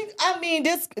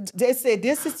 they said,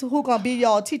 this is who gonna be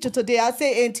y'all teacher today. I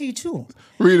said, and teach who?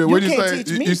 Rita, what you say?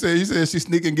 You said she's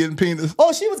sneaking getting penis.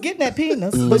 Oh, she was getting that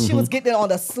penis, but she was getting it on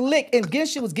the slick, and then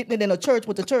she was getting it in a church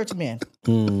with the churchmen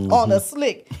on the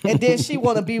slick, and then she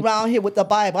want to be around here with the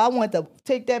Bible. I wanted to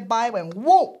take that Bible and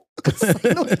whoop.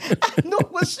 I knew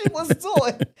what she was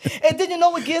doing. And then you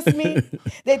know what gets me?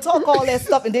 They talk all that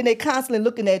stuff and then they constantly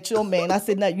looking at your man. I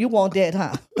said, now you want that,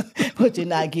 huh? But you're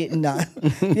not getting none.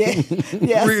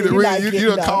 Yeah. Rita, you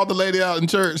done called the lady out in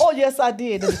church. Oh, yes, I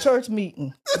did. In the church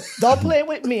meeting. Don't play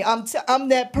with me. I'm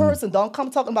that person. Don't come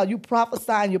talking about you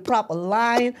prophesying, you proper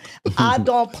lying. I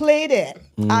don't play that.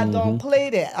 I don't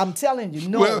play that. I'm telling you,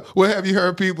 no. Well, have you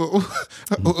heard people?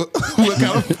 What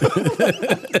kind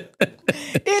of...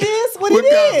 It is what it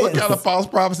is. What kind of false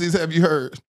prophecies have you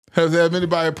heard? Has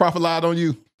anybody prophet lied on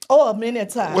you? Oh, many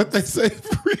times. What they say?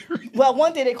 Well,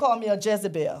 one day they called me a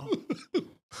Jezebel.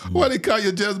 Why they call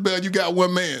you Jezebel? You got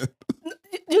one man.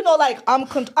 you know, like I'm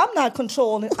not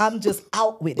controlling. I'm just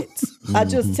out with it. I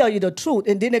just tell you the truth,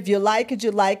 and then if you like it,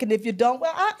 you like it. If you don't,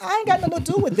 well, I ain't got nothing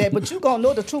to do with that. But you gonna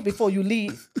know the truth before you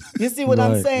leave. You see what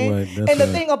I'm saying? Right, and the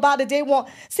thing about it, they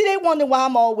wonder why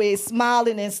I'm always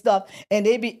smiling and stuff, and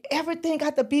everything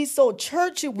got to be so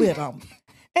churchy with them.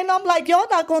 And I'm like, y'all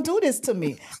not gonna do this to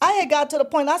me. I had got to the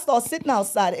point I started sitting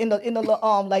outside in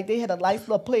the like they had a nice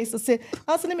little place to sit.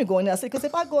 I said, let me go in there. I said, because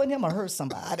if I go in here, I'm gonna hurt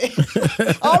somebody.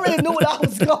 I already knew what I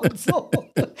was going to.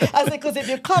 I said, because if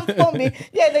you come for me,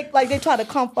 they tried to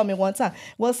come for me one time.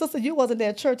 Well, sister, you wasn't there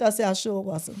at church. I said, I sure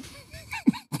wasn't.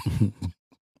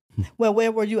 Well,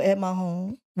 where were you at my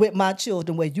home with my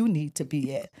children where you need to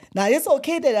be at? Now it's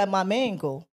okay that my man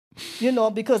go. You know,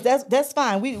 because that's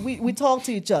fine. We talk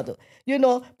to each other, you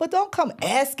know, but don't come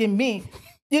asking me,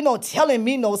 you know, telling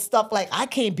me no stuff like I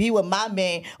can't be with my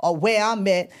man or where I'm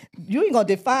at. You ain't gonna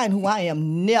define who I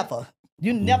am. Never.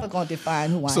 You never gonna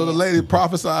define who I am. So the lady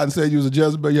prophesied and said you was a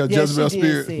Jezebel, Jezebel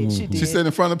spirit. She did. She said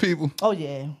in front of people. Oh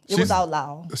yeah, it was out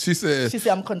loud. She said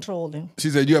I'm controlling.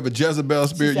 She said you have a Jezebel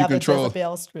spirit you control. A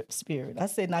Jezebel spirit. I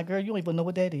said, now girl, you don't even know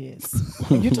what that is.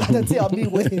 You trying to tell me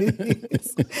what it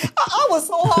is? I was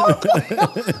so hard.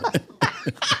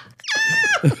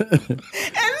 And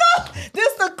look,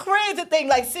 this is the crazy thing.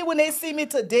 Like, see, when they see me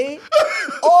today,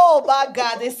 oh my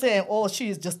God, they saying, oh, she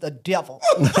is just a devil.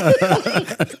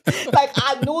 Like,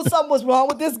 I knew something was wrong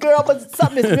with this girl, but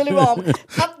something is really wrong.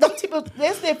 The people,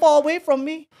 they fall away from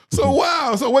me. So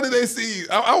wow. So what did they see?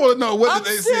 I want to know, what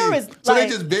did they serious. see? So like,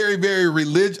 they just very, very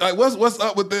religious. Like, what's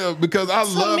up with them? Because I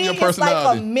love your personality. It's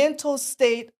like a mental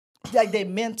state. Like, they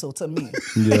mental to me.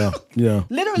 Yeah.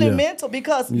 Literally mental,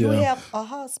 because you have a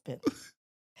husband.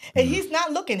 And he's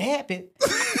not looking happy.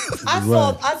 I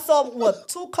saw what,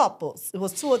 2 couples. It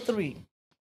was 2 or 3.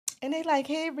 And they like,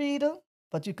 hey, Rita.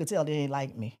 But you could tell they ain't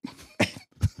like me.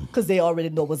 Because they already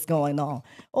know what's going on.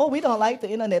 Oh, we don't like the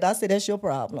internet. I said, that's your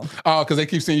problem. Oh, because they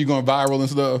keep seeing you going viral and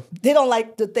stuff. They don't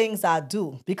like the things I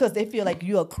do because they feel like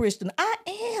you're a Christian. I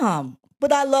am.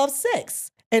 But I love sex.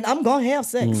 And I'm going to have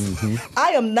sex. Mm-hmm.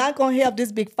 I am not going to have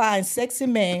this big, fine, sexy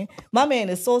man. My man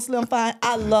is so slim, fine.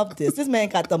 I love this. This man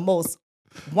got the most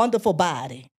wonderful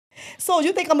body. So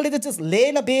you think I'm going to just lay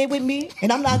in a bed with me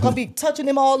and I'm not going to be touching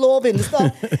him all over and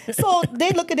stuff? So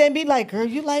they looking at me like, girl,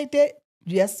 you like that?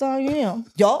 Yes, I am.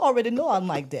 Y'all already know I'm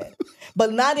like that.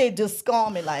 But now they just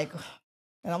scorn me like,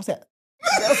 and I'm saying,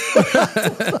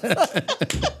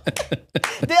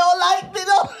 they don't like me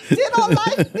though. They don't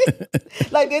like me.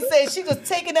 Like they say, she just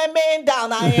taking that man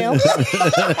down. I am.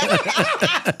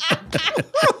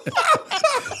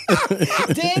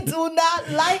 They do not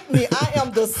like me. I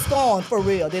am the scorn for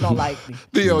real. They don't like me.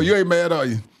 Theo, you ain't mad, are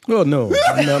you? Oh no.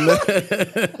 I'm not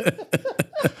mad.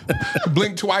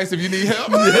 Blink twice if you need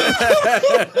help.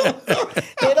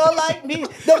 They don't like me.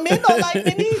 The men don't like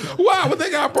me neither. Why? What they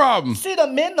got problems? See, the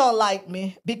men don't like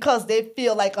me because they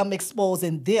feel like I'm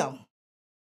exposing them.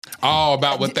 Oh,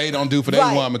 about what they don't do for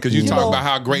their woman, because you talk about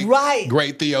how great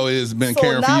Theo is been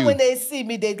caring for you. So now when they see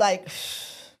me, they like,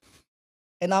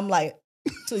 and I'm like,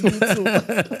 to you too.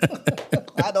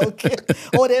 I don't care.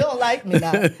 Oh, they don't like me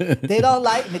now. They don't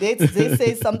like me. They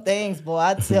say some things, boy.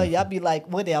 I tell you, I be like,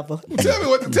 whatever. Tell me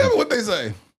what they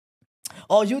say.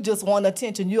 Oh, you just want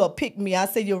attention. You'll pick me. I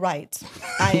say, you're right.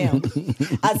 I am.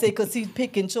 I say, because he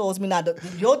pick and chose me. Now,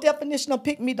 your definition of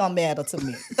pick me don't matter to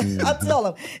me. I tell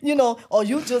him, you know, or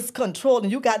you just controlling.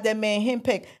 You got that man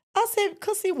henpecked. I say,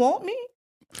 because he want me.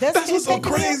 That's what's so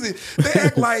crazy. They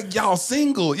act like y'all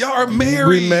single. Y'all are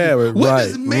married. We married. What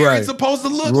is married supposed to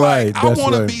look like? I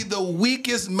want to be the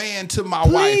weakest man to my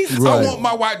wife. I want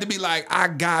my wife to be like, I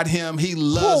got him. He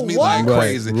loves me like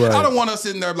crazy. I don't want her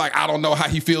sitting there like, I don't know how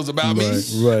he feels about me.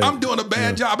 I'm doing a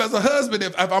bad job as a husband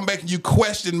if I'm making you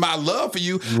question my love for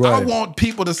you. I want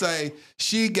people to say,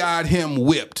 she got him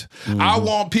whipped. I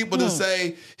want people to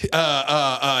say,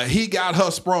 he got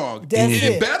her sprung.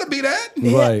 It better be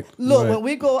that. Look, when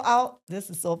we go out, this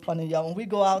is so funny, y'all. When we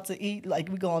go out to eat, like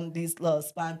we go on these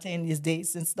spontaneous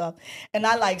dates and stuff, and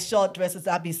I like short dresses,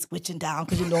 I be switching down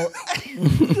because, you know,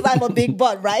 because I'm a big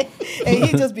butt, right? And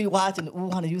he just be watching,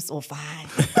 ooh, honey, you so fine.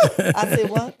 I say,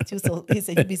 what? He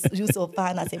said, you so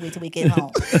fine. I said, wait till we get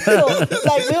home. So,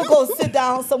 like, we'll go sit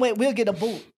down somewhere, we'll get a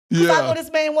boot. Because I know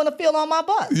this man want to feel on my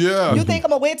butt. Yeah. You think I'm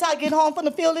going to wait till I get home for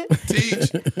the feeling? Teach.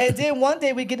 And then one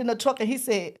day we get in the truck and he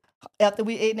said, after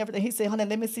we ate and everything, he said, honey,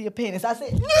 let me see your penis. I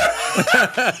said,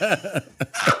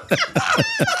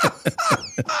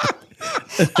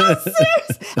 I'm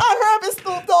serious. I heard him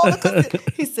scooped over because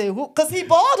he said, because he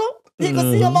bought him. He could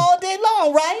see him all day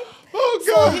long, right? Oh,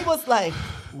 God. So he was like,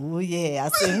 oh, yeah.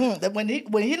 I said, when he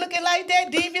looking like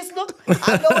that, devious look,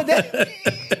 I know what that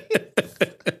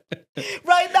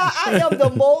right I am the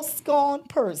most scorned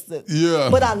person. Yeah.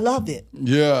 But I love it.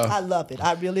 Yeah. I love it.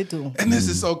 I really do. And this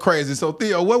is so crazy. So,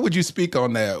 Theo, what would you speak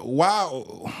on that?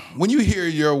 Wow. When you hear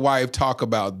your wife talk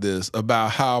about this,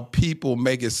 about how people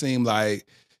make it seem like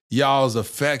y'all's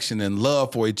affection and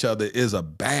love for each other is a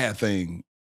bad thing,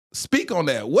 speak on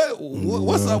that.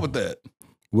 What's up with that?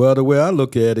 Well, the way I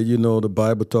look at it, the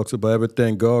Bible talks about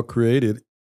everything God created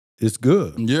is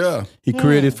good. Yeah. He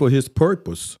created for his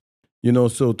purpose.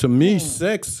 So to me,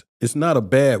 sex is not a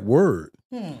bad word.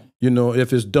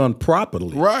 If it's done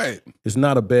properly. Right. It's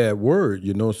not a bad word,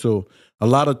 So a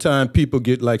lot of time people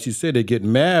get, like she said, they get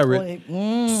married.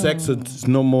 Sex is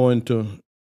no more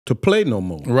to play no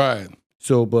more. Right.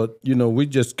 So, but, we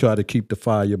just try to keep the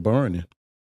fire burning.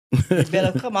 They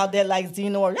better come out there like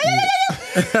Zeno or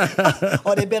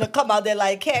they better come out there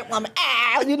like Catwoman,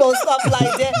 stuff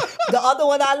like that. The other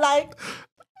one I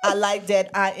like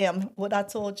that I am, what I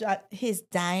told you, his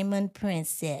diamond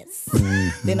princess.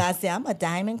 Then I say, I'm a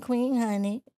diamond queen,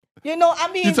 honey. You tell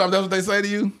them that's what they say to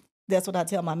you? That's what I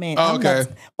tell my man. Oh, okay.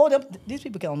 These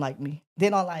people don't like me. They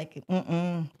don't like it.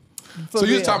 So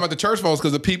you're talking about the church folks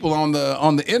because the people on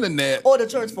the internet. Or the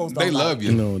church folks don't they love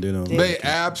you. No, they don't. They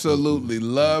absolutely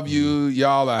love you.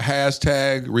 Y'all are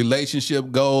hashtag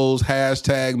relationship goals,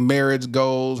 hashtag marriage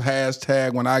goals,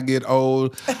 hashtag when I get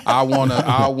old, I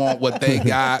want what they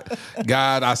got.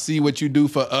 God, I see what you do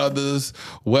for others.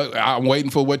 I'm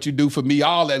waiting for what you do for me,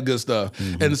 all that good stuff.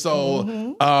 And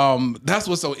so that's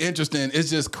what's so interesting. It's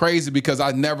just crazy because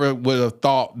I never would have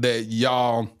thought that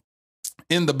y'all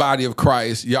in the body of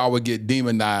Christ, y'all would get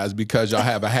demonized because y'all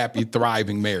have a happy,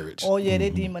 thriving marriage. Oh, yeah, they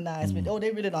demonize me. Oh,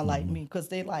 they really don't like me because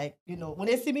they like, when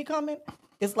they see me coming,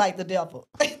 it's like the devil.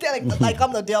 They're like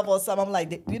I'm the devil or something. I'm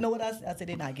like, you know what I said? I said,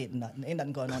 they're not getting nothing. Ain't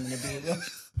nothing going on in the bedroom.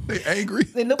 They angry.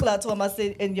 Then look what I told them. I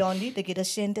said, and y'all need to get a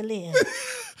chandelier.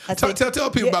 Tell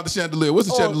people about the chandelier. What's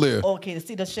the chandelier? Okay, to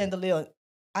see the chandelier.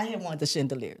 I had wanted the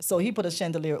chandelier. So he put a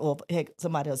chandelier up. Heck,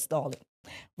 somebody installed it.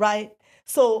 Right?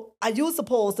 So I used the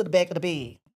poles to the back of the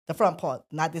bed, the front part,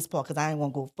 not this part, because I didn't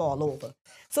want to go fall over.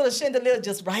 So the chandelier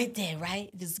just right there, right?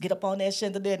 Just get up on that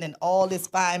chandelier, and then all this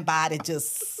fine body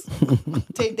just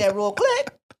take that real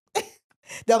click.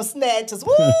 Them snatches,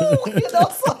 woo! So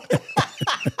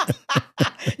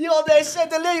you on that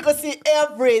chandelier, you can see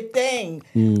everything.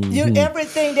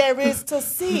 Everything there is to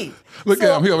see. Look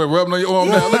at him. He over rubbing on your arm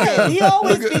now. Look at him. He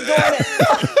always be doing that.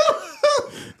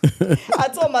 I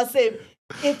told him, I said,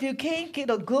 if you can't get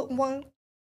a good one,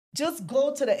 just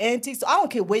go to the antique store. I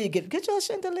don't care where you get it. Get your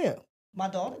chandelier. My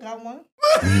daughter got one.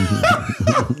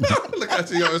 Look at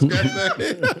you, scratch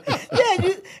that.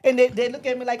 Yeah, and they look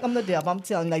at me like I'm the devil. I'm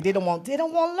telling you, like they don't want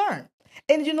to learn.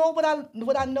 And you know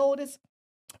what I noticed?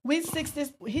 He's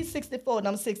 64 and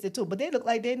I'm 62, but they look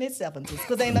like they're in their 70s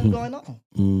because there ain't nothing going on.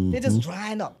 They're just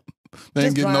drying up. They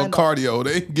ain't getting no cardio.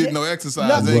 They ain't getting no exercise.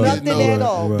 Nothing at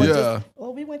all. Right. But Yeah.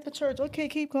 We went to church. Okay,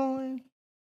 keep going.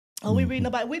 Oh, we reading the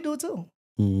Bible. We do too.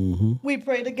 We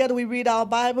pray together. We read our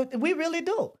Bible. We really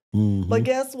do. But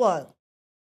guess what?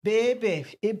 Baby,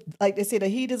 like they say, the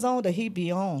heat is on, the heat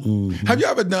be on. Have you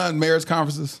ever done marriage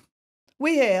conferences?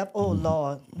 We have. Oh,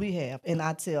 Lord, we have. And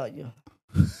I tell you.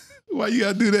 Why you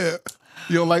got to do that?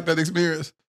 You don't like that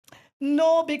experience?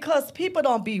 No, because people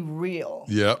don't be real.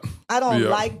 Yep. I don't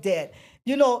like that.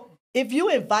 If you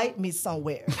invite me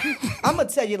somewhere, I'm going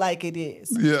to tell you like it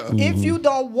is. Yeah. If you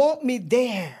don't want me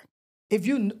there,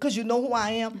 because you know who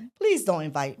I am, please don't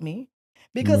invite me.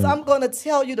 Because I'm going to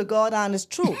tell you the God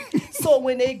honest truth. So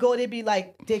when they go, they be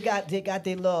like, they got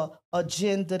their little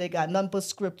agenda. They got nothing but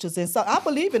scriptures. And so I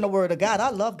believe in the word of God. I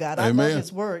love God. Amen. I love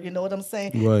his word. You know what I'm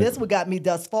saying? Right. That's what got me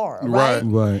thus far. Right?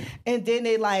 Right. And then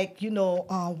they like, sister,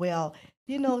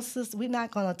 we're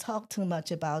not going to talk too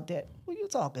much about that. Who you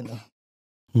talking to?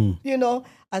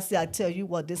 I say, I tell you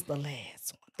what, this is the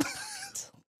last one.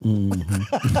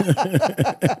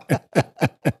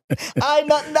 I ain't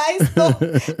not nice though.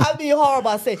 I be horrible.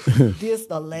 I say, this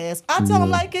the last. I tell them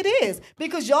like it is.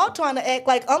 Because y'all trying to act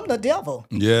like I'm the devil.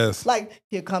 Yes. Like,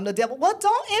 here come the devil. Well,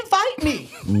 don't invite me.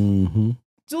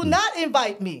 Do not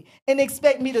invite me and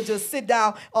expect me to just sit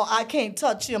down or I can't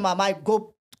touch him. I might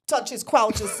go touch his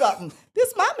crouch or something.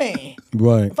 This my man.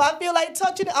 Right. If I feel like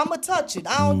touching it, I'm going to touch it.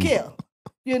 I don't care.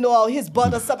 His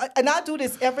butt or something. And I do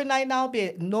this every night now,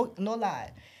 bed. No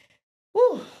lie.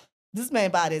 Whew. This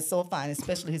man's body is so fine,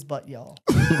 especially his butt, y'all.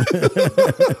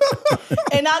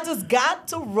 And I just got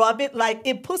to rub it like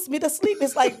it puts me to sleep.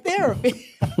 It's like therapy.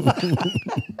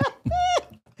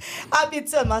 I be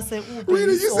telling myself, ooh,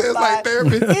 Rita, you so say it's fine. like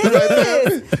therapy.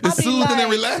 It is. It's soothing and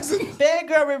relaxing. Bad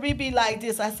girl Riri be like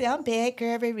this. I say, I'm bad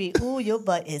girl Riri. Ooh, your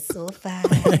butt is so fine.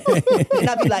 And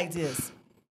I be like this.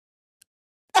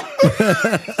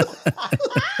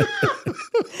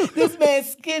 This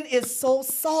man's skin is so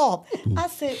soft. I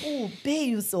said, "Ooh, babe,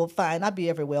 you so fine." I be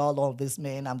everywhere all over this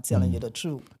man. I'm telling you the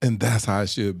truth. And that's how it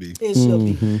should be. It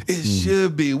should be. It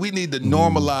should be. We need to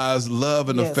normalize love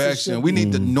and Yes, it affection. should We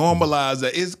need to normalize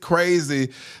that. It's crazy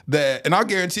that, and I'll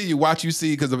guarantee you, watch you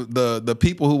see, because the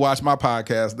people who watch my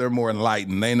podcast, they're more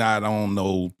enlightened. They not on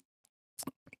no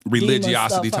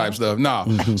religiosity type stuff. No.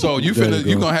 So you're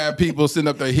gonna have people sitting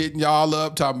up there hitting y'all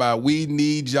up, talking about we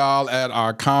need y'all at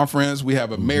our conference. We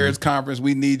have a marriage conference.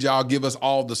 We need y'all. Give us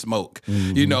all the smoke.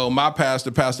 You know, my pastor,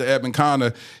 Pastor Eben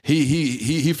Connor,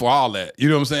 he for all that. You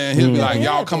know what I'm saying? He'll be like,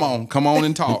 y'all come on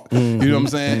and talk. You know what I'm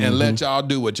saying? And let y'all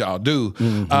do what y'all do.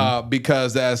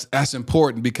 Because that's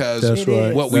important, because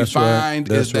what we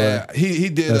find is that he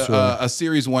did a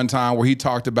series one time where he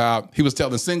talked about, he was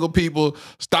telling single people,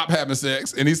 stop having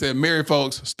sex, and he said, married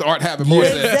folks, start having more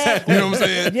sex. Exactly. You know what I'm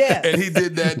saying? Yeah. And he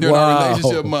did that during our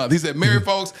relationship month. He said, married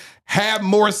folks, have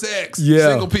more sex.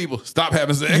 Single people, stop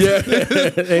having sex.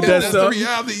 Ain't that's the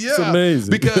reality. Yeah. It's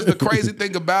amazing. Because the crazy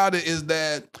thing about it is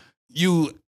that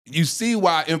you see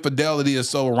why infidelity is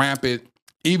so rampant,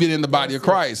 even in the body of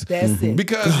Christ. That's it.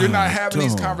 Because you're not having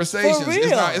these conversations. For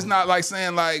real. It's not like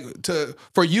saying, like,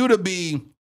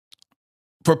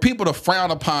 for people to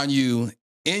frown upon you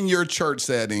in your church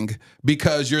setting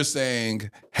because you're saying,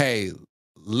 hey,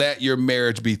 let your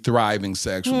marriage be thriving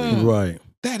sexually. Right.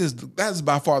 That is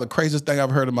by far the craziest thing I've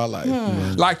heard in my life.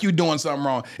 Like you doing something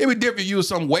wrong. It'd be different if you was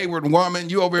some wayward woman.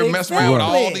 You over here messing around with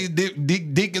all these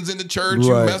deacons in the church.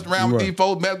 You messing around with these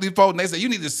folks, and they say, you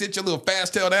need to sit your little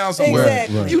fast tail down somewhere.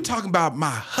 Exactly. You talking about my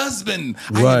husband.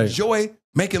 I enjoy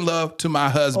making love to my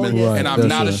husband, and I'm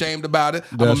not ashamed about it.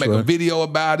 I'm gonna make a video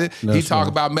about it. He talk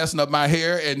about messing up my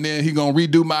hair, and then he gonna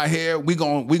redo my hair. We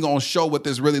gonna show what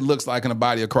this really looks like in the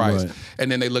body of Christ. And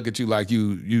then they look at you like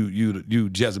you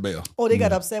Jezebel. Oh, they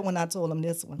got upset when I told them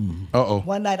this one.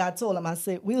 One night I told him, I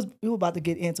said, we were about to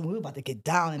get into, we were about to get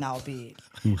down in our bed.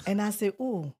 And I said,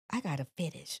 ooh, I got a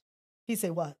fetish. He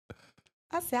said, what?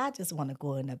 I said, I just want to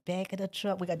go in the back of the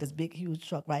truck. We got this big, huge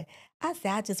truck, right? I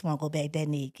said, I just want to go back there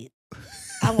naked.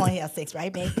 I want to have sex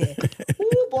right back there.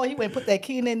 Ooh, boy, he went and put that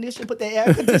key in the ignition, put that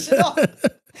air conditioner on.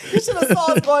 You should have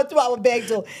saw us going through our back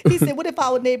door. He said, what if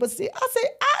our neighbors see? I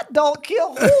said, I don't care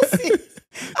who see.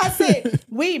 I said,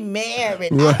 we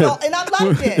married. And I'm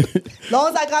like that. As long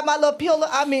as I got my little pillow,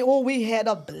 I mean, we had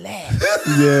a blast.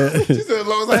 She said, as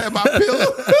long as I had my pillow.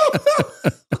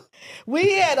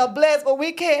 We had a blast, but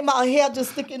we came out hair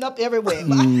just sticking up everywhere.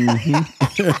 Look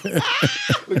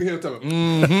at him talking.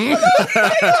 We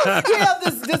have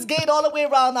this gate all the way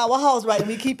around our house, right? And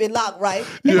we keep it locked, right?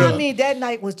 And I mean, that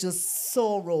night was just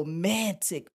so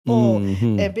romantic. Oh,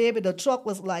 and baby, the truck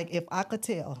was like, if I could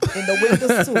tell, in the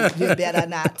windows too, you better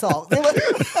not talk.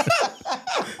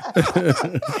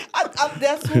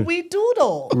 That's what we do,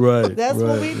 though. That's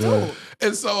what we do.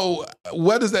 And so,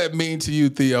 what does that mean to you,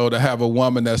 Theo, to have a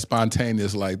woman that's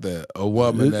spontaneous like that? A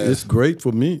woman it's great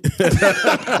for me.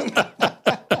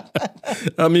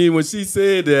 I mean, when she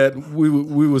said that, we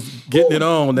was getting it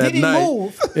on that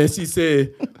night, and she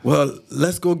said, "Well,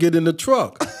 let's go get in the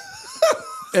truck."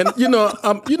 And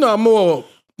I'm more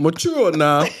mature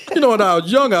now. When I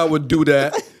was young, I would do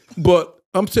that, but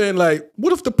I'm saying, like,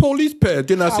 what if the police passed?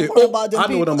 Then I say, I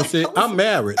know what I'm gonna say. I'm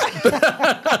married.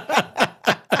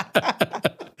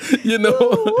 you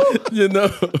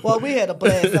know. Well, we had a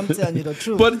blast. I'm telling you the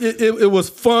truth. But it was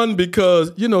fun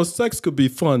because sex could be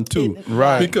fun too,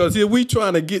 right? Because we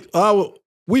trying to get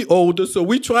we older, so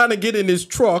we trying to get in this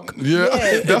truck.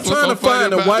 That's trying to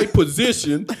find a right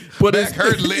position. But back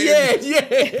hurt legs.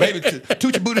 Baby,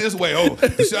 toot your booty this way. Oh,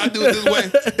 should I do it this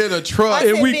way? In a truck.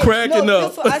 And we cracking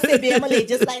up. I said, baby, I'm gonna lay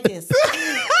just like this.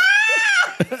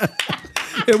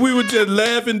 And we were just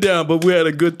laughing down, but we had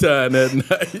a good time that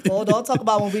night. Oh, don't talk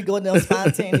about when we go in them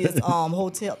spontaneous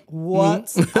hotel.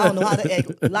 What? I don't know how to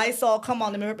act. Lysol, come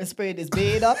on, let me and spray this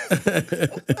bed up.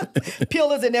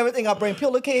 Pillows and everything. I bring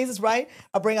pillowcases, right?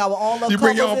 I bring our own little You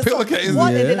bring your own pillowcases?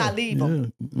 And then I leave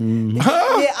them.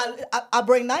 I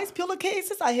bring nice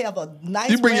pillowcases. I have a nice.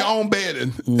 You bring your own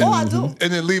bedding. Oh, I do.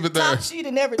 And then leave it there. Top sheet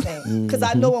and everything. Because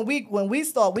I know when we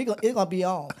start, it's gonna be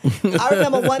on. I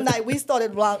remember one night we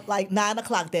started around like 9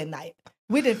 o'clock that night.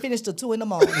 We didn't finish till 2 in the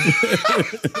morning.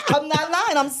 I'm not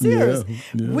lying. I'm serious.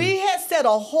 We had set a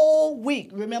whole week.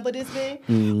 Remember this thing?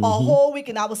 A whole week,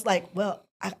 and I was like, well,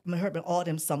 I'm hurting all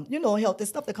them some, healthy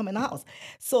stuff that come in the house.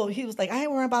 So he was like, I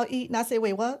ain't worrying about eating. I said,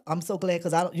 wait, what? I'm so glad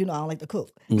because I don't like to cook.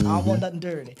 I don't want nothing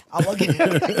dirty. I want to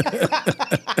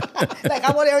get Like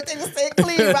I want everything to stay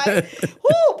clean, right?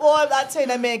 Whoo, boy, I tell you,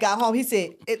 that man got home. He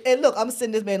said, and look, I'm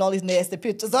sending this man all these nasty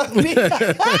pictures of me.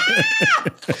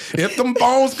 If them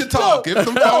phones could talk, See,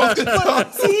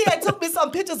 he had took me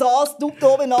some pictures all stooped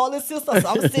over and all this stuff. So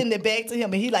I'm sending it back to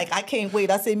him, and he like, I can't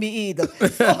wait. I said, me either.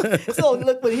 So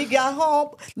look, when he got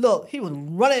home, look, he was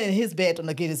running in his bedroom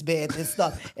to get his bed and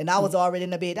stuff, and I was already in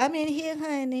the bed. I'm in here,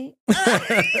 honey.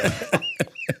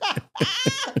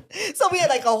 So we had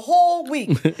like a whole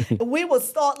week. We would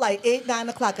start like 8, 9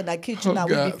 o'clock, and I kid you not,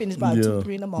 we'd be finished by 2,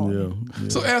 3 in the morning. Yeah.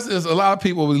 So as a lot of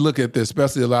people would look at this,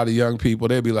 especially a lot of young people,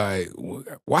 they'd be like,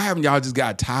 why haven't y'all just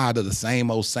got tired of the same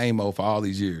old for all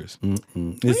these years? We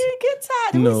didn't get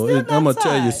tired. No, I'm I'm going to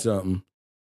tell you something.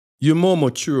 You're more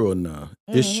mature now.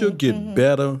 It should get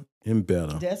better and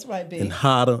better. That's right, babe. And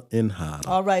hotter and hotter.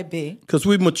 All right, babe. Because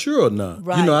we're mature now.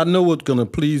 Right. You know, I know what's going to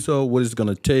please her, what it's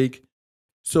going to take.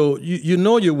 So you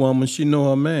know your woman, she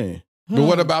know her man. But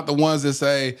what about the ones that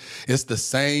say it's the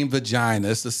same vagina,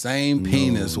 it's the same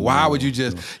penis? Why would you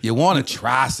you want to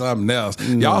try something else?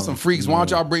 Y'all some freaks. Why don't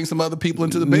y'all bring some other people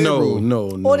into the bedroom?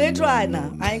 No. Oh, they tried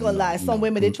now. I ain't gonna lie. Some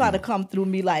women, they try to come through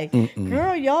me like,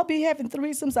 girl, y'all be having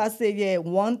threesomes. I said, yeah,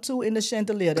 1, 2 in the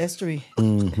chandelier. That's 3.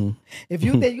 If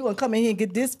you think you gonna come in here and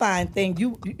get this fine thing,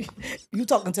 you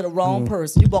talking to the wrong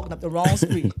person. You walking up the wrong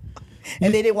street.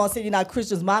 And then they want to say you're not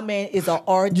Christians. My man is an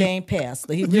ordained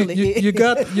pastor. He really is. You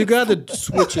got to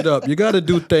switch it up. You got to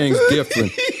do things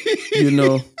different. You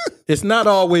know, it's not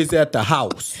always at the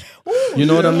house. You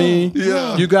know what I mean?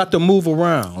 Yeah. You got to move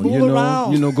around. Move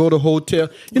You know, go to hotel.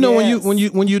 You know, when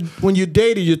you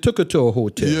dated, you took her to a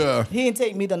hotel. Yeah. He didn't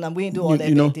take me to none. We didn't do all that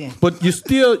You know, back then. but you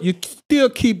still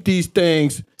keep these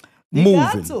things moving.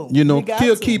 got to. You know, We got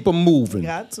still to. keep them moving. We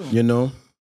got to. You know.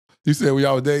 You said when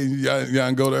y'all was dating, y'all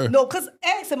didn't go there? No, because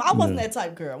ask him, I wasn't that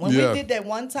type girl. When we did that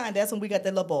one time, that's when we got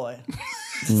that little boy.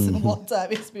 One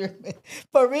time experiment.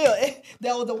 For real.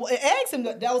 That was ask him,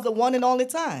 that was the one and only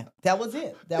time. That was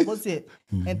it.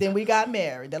 And then we got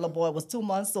married. That little boy was 2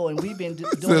 months old, and we've been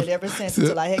doing it ever since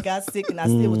until I had got sick, and I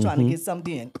still was trying to get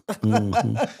something in.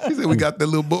 He said we got that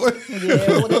little boy. Yeah,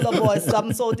 well, that little boy,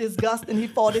 something so disgusting. He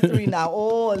 43 now.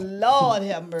 Oh, Lord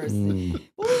have mercy.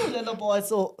 Ooh, that little boy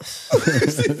so...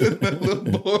 That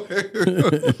little boy.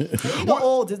 You know,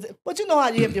 old, but you know how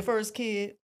you have your first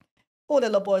kid? Oh, that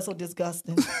little boy is so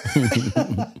disgusting.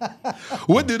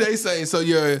 What do they say? So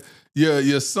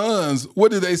your sons,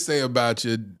 what do they say about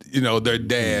their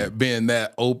dad being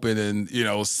that open and,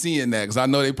 seeing that? Because I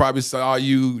know they probably saw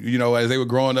you, as they were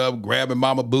growing up, grabbing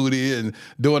mama booty and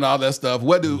doing all that stuff.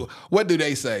 What do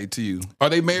they say to you? Are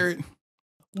they married?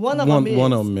 One of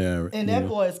them married. And that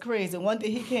boy is crazy. One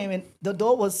day he came in, the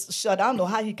door was shut. I don't know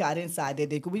how he got inside that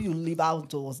day, because we usually leave our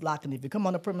doors locked. And if you come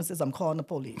on the premises, I'm calling the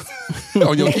police.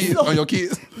 On your kids? On your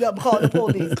kids? Yeah, I'm calling the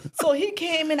police. So he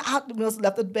came in,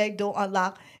 left the back door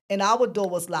unlocked, and our door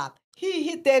was locked. He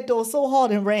hit that door so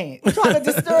hard and ran, trying to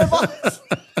disturb us.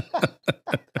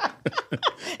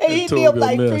 And he lived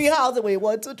like 3 houses away,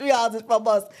 1, 2, 3 houses from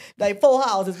us, like 4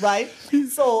 houses, right?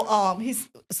 So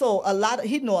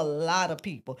he know a lot of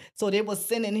people. So they were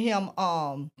sending him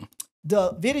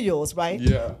the videos, right?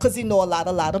 Yeah. Because he know a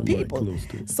lot of people.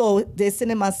 So they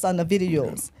sending my son the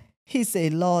videos. He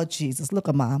said, Lord Jesus, look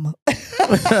at mama.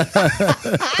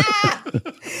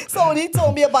 So when he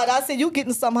told me about it, I said, you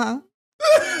getting some, huh?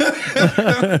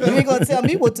 You ain't gonna tell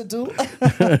me what to do.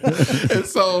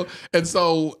 and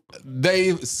so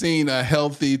they've seen a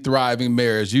healthy, thriving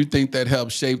marriage. You think that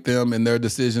helped shape them in their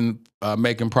decision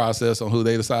making process on who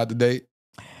they decide to date?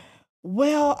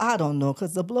 Well, I don't know,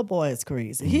 because the little boy is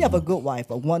crazy. He have a good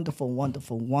wife, a wonderful,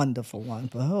 wonderful, wonderful one.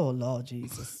 But oh Lord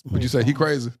Jesus. Would you say he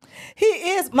crazy? He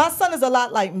is. My son is a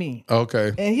lot like me.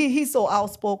 Okay. And he's so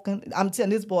outspoken. I'm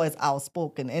telling you, this boy is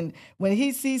outspoken. And when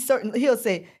he sees he'll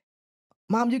say,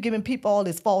 Mom, you giving people all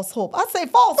this false hope. I say,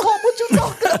 false hope? What you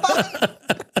talking about?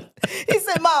 He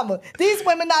said, Mama, these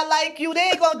women not like you. They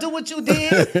ain't gonna do what you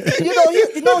did.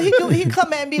 He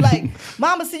come at me like,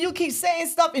 Mama, see, you keep saying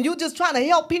stuff and you just trying to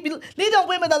help people. Leave them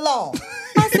women alone.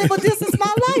 I said, but this is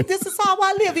my life. This is how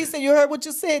I live. He said, you heard what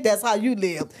you said. That's how you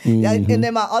live. And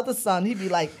then my other son, he be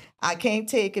like, I can't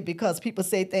take it because people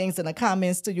say things in the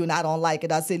comments to you and I don't like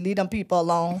it. I said, leave them people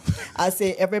alone. I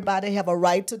said, everybody have a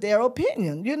right to their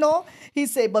opinion, He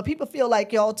said, but people feel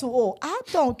like y'all too old. I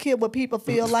don't care what people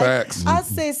feel like. Facts. I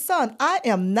said, son, I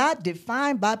am not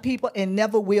defined by people and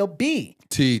never will be.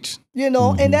 Teach.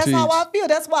 And that's how I feel.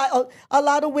 That's why a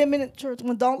lot of women in church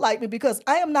don't like me, because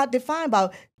I am not defined by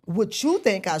what you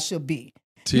think I should be.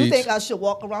 Teach. You think I should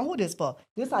walk around? Who this for?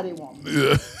 This how they want me.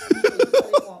 Yeah.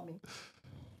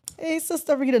 Hey,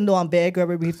 Sister Rita, know I'm bad girl,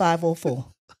 read 504.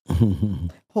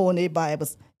 Holding their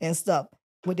Bibles and stuff.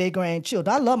 with their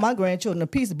grandchildren. I love my grandchildren to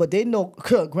pieces, but they know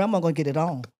grandma gonna get it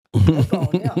on. That's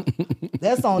on them.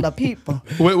 That's on the people.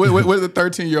 What did the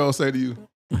 13-year-old say to you?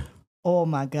 Oh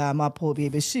my God, my poor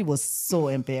baby. She was so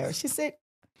embarrassed. She said,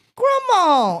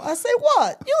 Grandma, I said,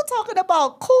 what? You talking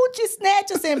about coochie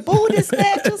snatchers and booty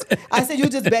snatchers? I said, you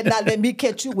just better not let me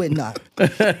catch you with none.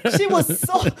 She was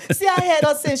see, I had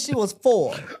her since she was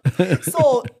 4.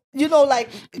 So, you know, like,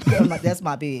 that's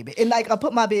my baby. And like, I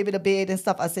put my baby to bed and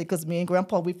stuff. I said, because me and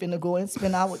Grandpa, we finna go and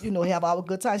spend our, have our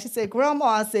good time. She said, Grandma,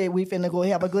 I said, we finna go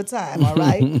have a good time, all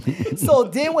right? So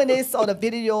then when they saw the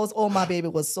videos, oh, my baby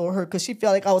was so hurt because she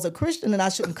felt like I was a Christian and I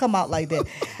shouldn't come out like that.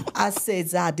 I said,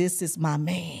 Zah, this is my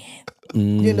man.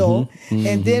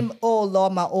 And then, oh,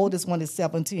 Lord, my oldest one is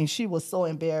 17. She was so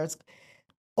embarrassed.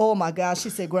 Oh, my gosh. She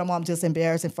said, Grandma, I'm just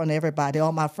embarrassed in front of everybody.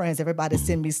 All my friends, everybody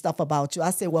send me stuff about you.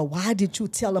 I said, well, why did you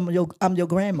tell them I'm your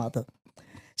grandmother?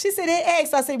 She said, they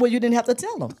asked. I said, well, you didn't have to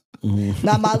tell them.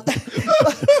 Now, my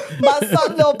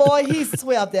son, little boy, he's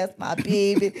 12. That's my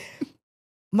baby.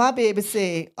 My baby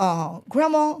said,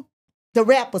 Grandma, the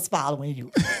rap was following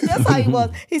you. That's how he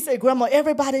was. He said, Grandma,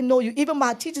 everybody know you. Even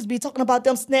my teachers be talking about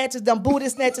them snatchers, them booty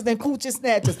snatchers, and coochie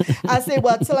snatchers. I said,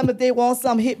 well, tell them if they want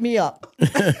some, hit me up.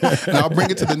 And I'll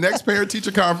bring it to the next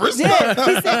parent-teacher conference. Yeah,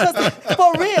 he said, because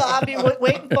for real, I'll be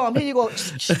waiting for him. Here you go.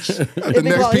 The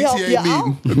next PTA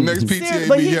meeting. The next PTA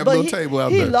meeting, you have a little table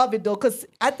out there. He love it, though, because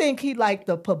I think he like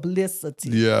the publicity.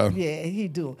 Yeah. Yeah, he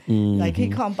do. Like, he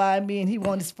come by me, and he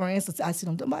want his friends to say, I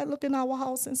said, somebody look in our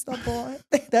house and stuff, boy.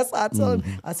 That's how I tell him.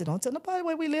 I said, don't tell nobody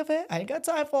where we live at. I ain't got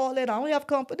time for all that. I don't have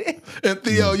company. And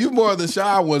Theo, you more of the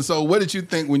shy one. So what did you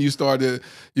think when you started,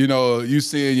 you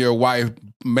seeing your wife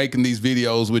making these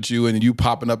videos with you and you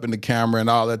popping up in the camera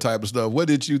and all that type of stuff? What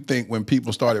did you think when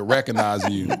people started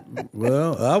recognizing you?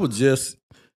 Well, I just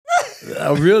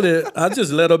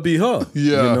let her be her.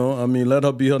 Yeah. Let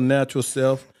her be her natural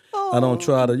self. I don't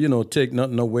try to, take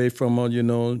nothing away from her, What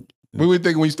do you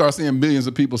think when you start seeing millions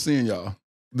of people seeing y'all?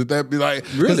 Did that be like...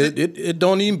 Really, it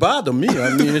don't even bother me.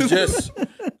 I mean, it's just,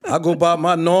 I go about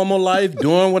my normal life,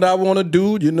 doing what I want to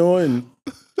do, and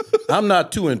I'm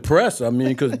not too impressed. I mean,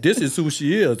 because this is who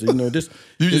she is, This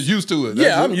You're just used to it.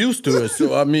 Yeah, I'm used to it.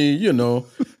 So, I mean,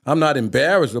 I'm not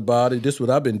embarrassed about it. This is what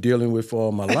I've been dealing with for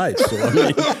all my life. So, I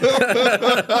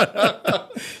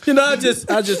mean,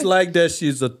 I just like that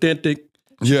she's authentic.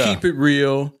 She keep it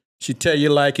real. She tell you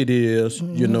like it is,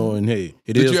 and hey,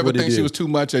 it is what it is. Did you ever think she was too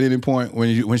much at any point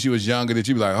when she was younger? Did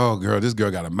you be like, oh, girl, this girl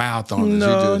got a mouth on her?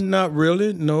 No, not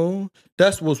really, no.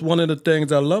 That was one of the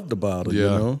things I loved about her,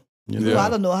 Well, I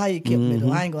don't know how you kept me,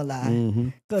 though. I ain't gonna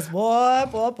lie. Because,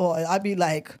 boy, I be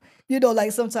like,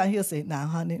 like sometimes he'll say, now,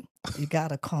 honey, you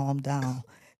gotta calm down.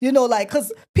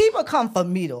 Because people come for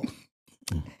me, though.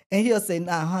 And he'll say,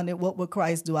 now, honey, what would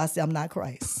Christ do? I say, I'm not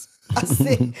Christ. I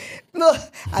said, look,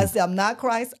 I'm not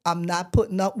Christ. I'm not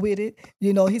putting up with it.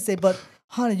 He said, but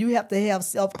honey, you have to have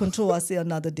self-control. I say,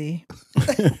 another day,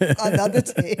 another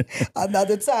day,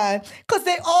 another time. Because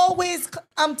they always,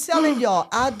 I'm telling y'all,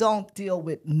 I don't deal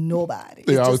with nobody.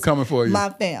 They're always coming for you. My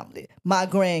family, my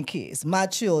grandkids, my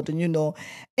children,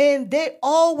 and they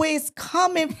always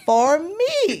coming for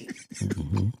me.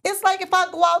 It's like if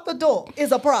I go out the door,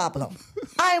 it's a problem.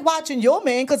 I ain't watching your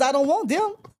man because I don't want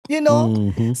them.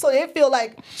 So they feel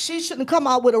like she shouldn't come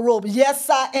out with a robe. Yes,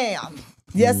 I am.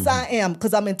 Yes, I am.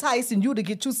 Because I'm enticing you to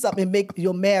get you something and make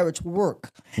your marriage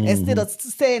work. Instead of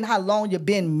saying how long you've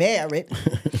been married.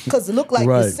 Because it look like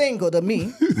you're single to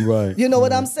me. Right. You know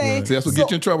what I'm saying? See, that's what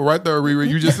gets you in trouble right there, Riri.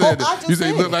 You just said it. You say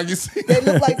you look like you're single. They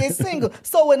look like they're single.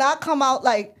 So when I come out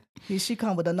like, here she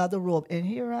come with another robe. And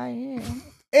here I am.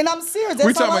 And I'm serious.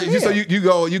 That's all I'm here. So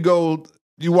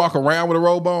you walk around with a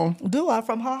robe on? Do I?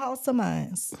 From her house to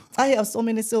mine. I have so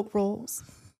many silk robes.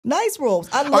 Nice robes.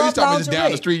 I love you talking lingerie. just down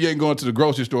the street? You ain't going to the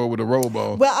grocery store with a robe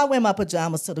on? Well, I wear my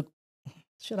pajamas to the...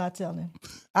 Should I tell him?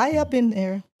 I have been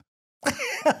there.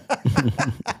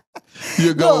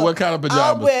 You go with what kind of pajamas?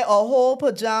 I wear a whole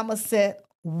pajama set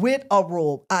with a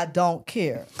robe. I don't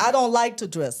care. I don't like to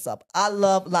dress up. I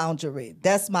love lingerie.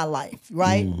 That's my life,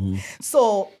 right?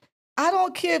 So I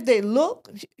don't care if they look...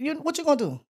 what you gonna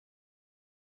do?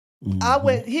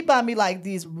 He buy me like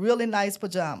these really nice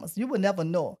pajamas. You would never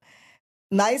know.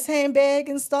 Nice handbag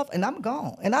and stuff, and I'm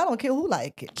gone. And I don't care who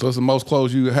like it. So it's the most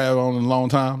clothes you have on in a long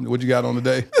time? What you got on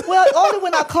today? Well, only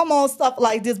when I come on stuff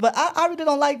like this, but I really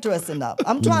don't like dressing up.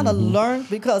 I'm trying to learn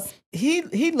because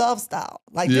he loves style.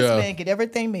 Like this man get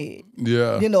everything made.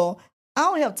 Yeah. I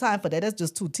don't have time for that. That's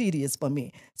just too tedious for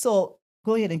me. So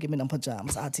go ahead and give me them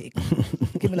pajamas. I'll take them.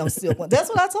 Give me them silk ones. That's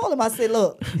what I told him. I said,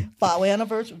 look, for our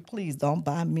anniversary, please don't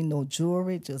buy me no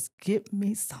jewelry. Just give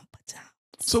me some pajamas.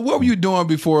 So what were you doing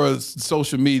before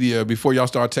social media, before y'all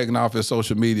started taking off as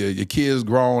social media? Your kids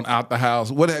grown out the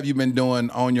house. What have you been doing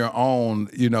on your own,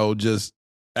 just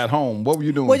at home? What were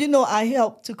you doing? Well, I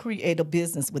helped to create a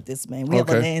business with this man. We have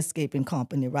a landscaping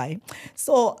company, right?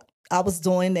 So I was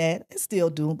doing that and still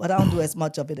do, but I don't do as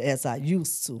much of it as I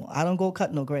used to. I don't go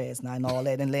cut no grass now and all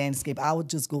that and landscape. I would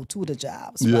just go to the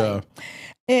jobs. Yeah. Right?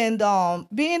 And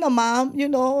being a mom,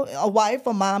 a wife,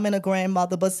 a mom, and a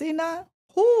grandmother. But see now,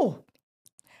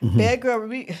 bad girl,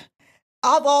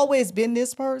 I've always been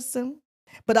this person,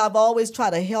 but I've always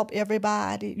tried to help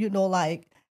everybody,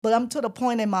 but I'm to the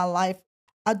point in my life,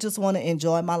 I just want to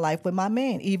enjoy my life with my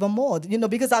man even more,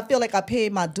 because I feel like I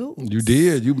paid my dues. You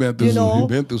did. You've been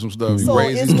through some stuff. So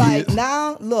it's like kids.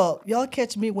 now, look, y'all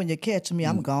catch me when you catch me,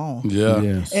 I'm gone. Yeah.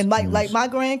 Yes. And like my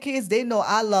grandkids, they know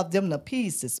I love them to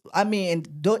pieces. I mean,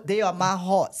 they are my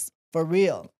hearts for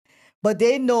real. But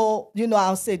they know,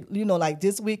 I'll say, like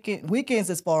this weekends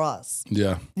is for us.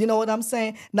 Yeah. You know what I'm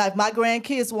saying? Now, if my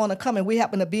grandkids want to come and we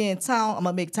happen to be in town, I'm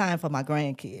going to make time for my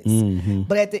grandkids. Mm-hmm.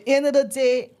 But at the end of the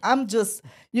day, I'm just,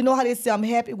 how they say, I'm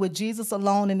happy with Jesus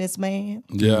alone in this man.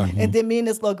 Yeah. And then me and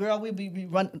this little girl,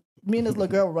 me and this little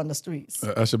girl will run the streets.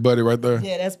 That's your buddy right there?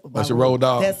 Yeah, that's your road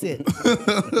dog. That's it.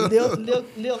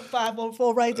 Lil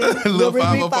 504 right there. Lil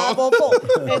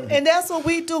 504. And that's what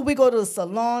we do. We go to the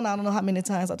salon. I don't know how many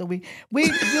times out the week.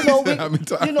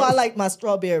 I like my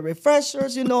strawberry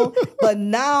refreshers, But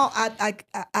now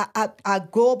I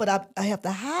go, but I have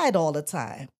to hide all the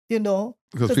time,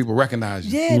 Because people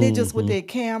recognize you. Yeah, they just with their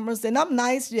cameras. And I'm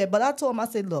nice, but I told them, I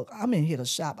said, look, I'm in here to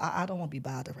shop. I don't want to be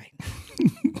bothered right now.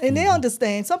 And they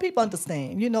understand. Some people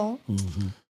understand, Mm-hmm.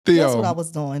 Theo, that's what I was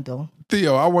doing, though.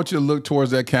 Theo, I want you to look towards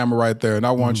that camera right there, and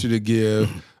I want you to give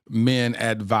men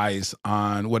advice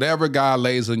on whatever God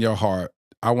lays in your heart.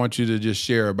 I want you to just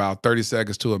share about 30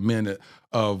 seconds to a minute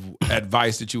of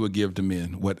advice that you would give to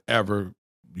men, whatever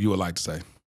you would like to say.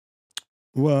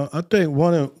 Well, I think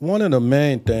one of the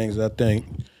main things, I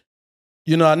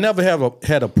never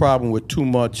had a problem with too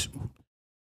much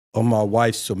of my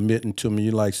wife submitting to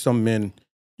me. Like some men,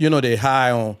 they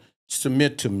high on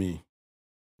submit to me.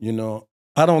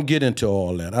 I don't get into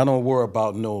all that. I don't worry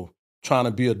about trying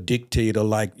to be a dictator.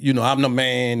 Like I'm the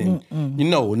man, and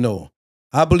no.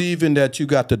 I believe in that. You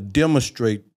got to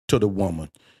demonstrate to the woman.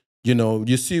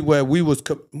 You see where we was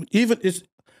even it's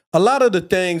a lot of the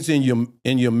things in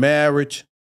your marriage.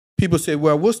 People say,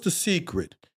 well, what's the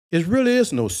secret? It really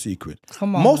is no secret.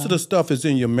 Come on, Most of the stuff is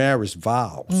in your marriage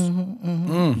vows.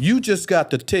 You just got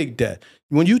to take that.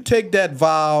 When you take that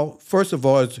vow, first of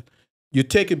all, you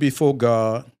take it before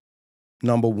God,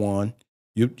 number one.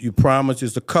 You promise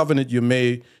it's a covenant you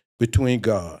made between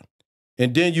God.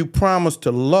 And then you promise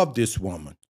to love this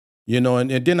woman. And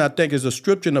then I think there's a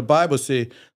scripture in the Bible say,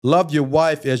 love your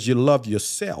wife as you love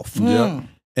yourself. Yeah.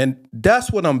 And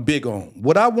that's what I'm big on.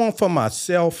 What I want for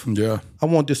myself, I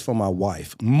want this for my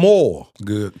wife. More.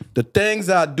 Good. The things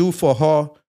I do for her,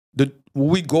 when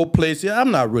we go places,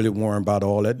 I'm not really worrying about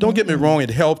all that. Don't get me wrong, it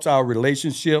helps our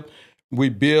relationship. We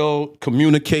build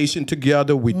communication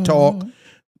together, we talk.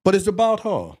 But it's about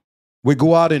her. We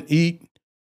go out and eat.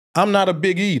 I'm not a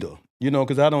big eater,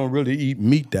 because I don't really eat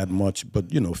meat that much,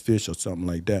 but, fish or something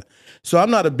like that. So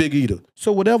I'm not a big eater.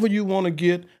 So whatever you want to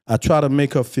get, I try to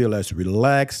make her feel as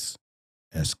relaxed,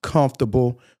 as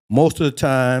comfortable. Most of the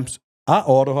times, I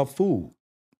order her food.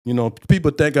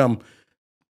 People think I'm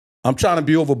trying to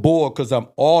be overboard because I'm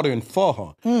ordering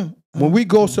for her. When we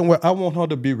go somewhere, I want her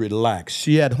to be relaxed.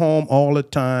 She at home all the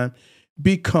time.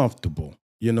 Be comfortable,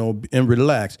 and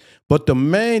relax. But the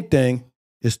main thing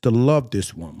is to love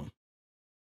this woman.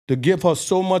 To give her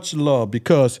so much love,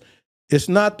 because it's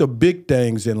not the big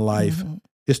things in life.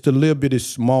 It's the little bitty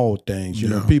small things.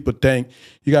 People think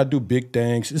you got to do big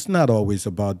things. It's not always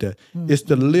about that. It's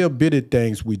the little bitty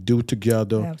things we do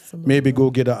together. Absolutely. Maybe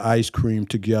go get an ice cream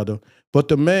together. But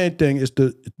the main thing is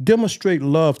to demonstrate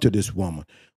love to this woman.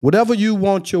 Whatever you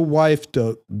want your wife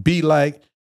to be like,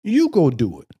 you go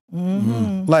do it.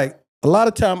 Like a lot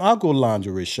of time I'll go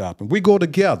lingerie shopping. We go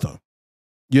together.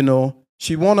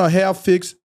 She want her hair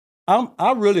fixed.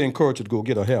 I really encourage her to go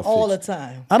get her hair fixed. All the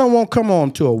time. I don't want to come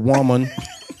on to a woman,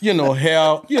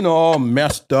 hair, all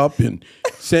messed up and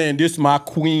saying this my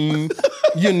queen.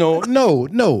 No.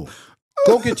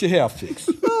 Go get your hair fixed.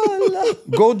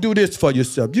 Go do this for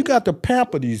yourself. You got to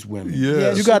pamper these women.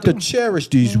 Yes. You got to cherish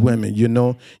these women,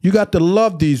 You got to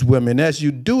love these women. As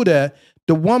you do that,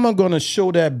 the woman going to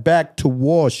show that back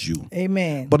towards you.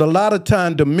 Amen. But a lot of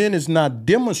time, the men is not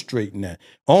demonstrating that.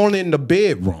 Only in the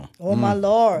bedroom. Oh, my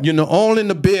Lord. Only in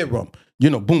the bedroom.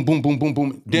 Boom, boom, boom, boom,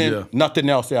 boom. Then nothing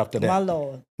else after that. My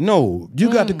Lord. No,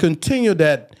 you got to continue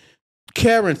that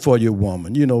caring for your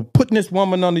woman, putting this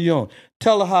woman under your arm.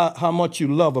 Tell her how much you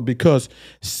love her, because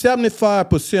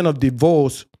 75% of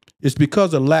divorce is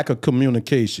because of lack of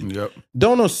communication. Yep.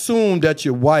 Don't assume that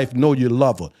your wife know you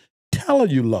love her. Tell her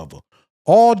you love her.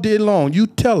 All day long, you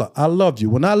tell her, I love you.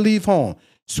 When I leave home,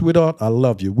 sweetheart, I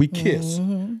love you. We kiss.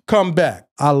 Come back,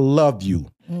 I love you.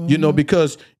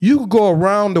 Because you can go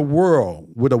around the world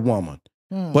with a woman,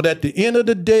 but at the end of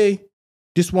the day,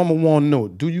 this woman want to know,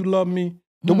 do you love me?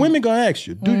 The women gonna ask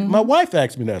you. My wife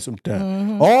asks me that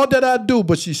sometimes. All that I do,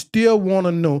 but she still want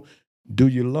to know, do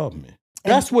you love me?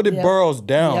 That's what it boils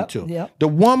down to. The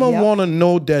woman want to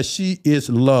know that she is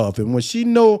loved. And when she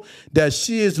know that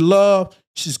she is loved,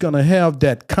 she's going to have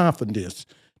that confidence,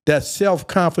 that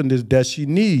self-confidence that she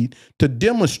need to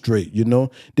demonstrate,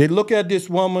 They look at this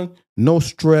woman, no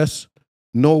stress,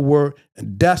 no work,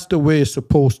 and that's the way it's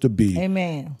supposed to be.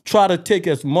 Amen. Try to take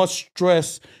as much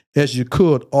stress as you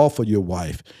could off of your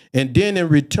wife. And then in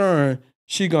return,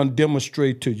 she going to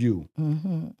demonstrate to you.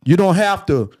 You don't have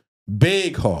to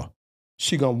beg her.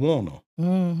 She going to want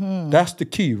her. That's the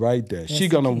key right there. She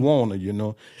going to want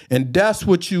her, And that's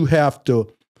what you have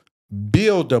to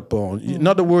build up on. In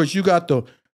other words, you got to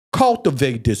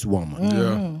cultivate this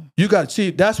woman. You got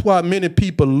that's why many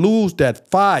people lose that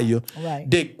fire. Right.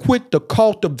 They quit the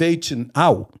cultivation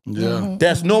out.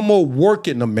 There's no more work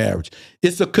in the marriage.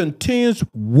 It's a continuous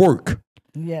work.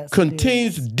 Yes.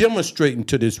 Continues demonstrating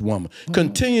to this woman.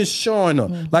 Continues showing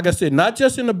her. Like I said, not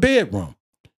just in the bedroom.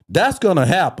 That's going to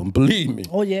happen, believe me.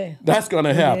 Oh, yeah. That's going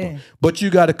to happen. But you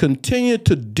got to continue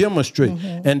to demonstrate.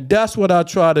 And that's what I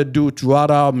try to do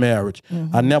throughout our marriage.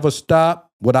 I never stopped.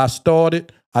 What I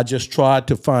started, I just tried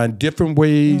to find different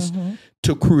ways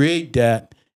to create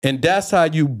that. And that's how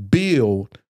you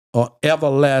build an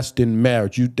everlasting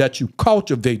marriage, that you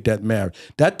cultivate that marriage.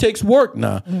 That takes work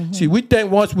now. See, we think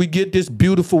once we get this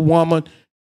beautiful woman,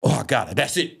 oh, I got it.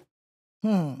 That's it.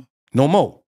 No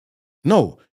more.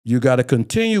 No. You got to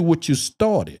continue what you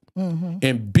started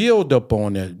and build up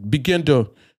on that. Begin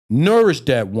to nourish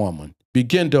that woman.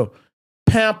 Begin to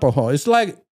pamper her. It's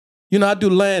like, I do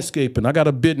landscaping. I got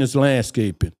a business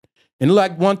landscaping. And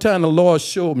like one time the Lord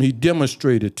showed me, he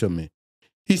demonstrated to me.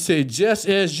 He said, just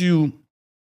as you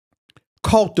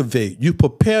cultivate, you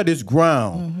prepare this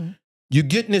ground, you're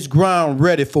getting this ground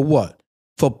ready for what?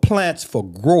 For plants, for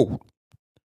growth.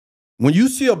 When you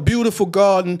see a beautiful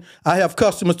garden, I have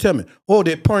customers tell me, oh,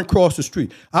 they're pouring across the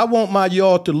street. I want my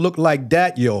yard to look like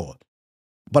that yard.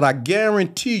 But I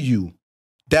guarantee you,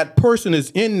 that person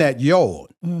is in that yard.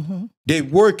 They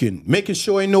working, making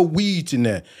sure ain't no weeds in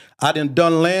there. I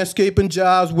done landscaping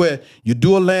jobs where you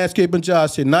do a landscaping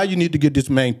job, say, now you need to get this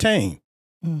maintained.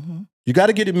 You got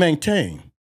to get it maintained.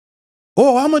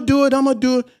 Oh, I'm going to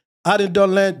do it. I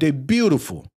done land, they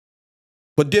beautiful.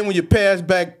 But then when you pass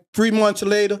back 3 months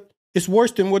later, it's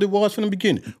worse than what it was from the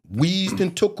beginning. Weeds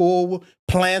then took over,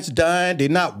 plants dying, they're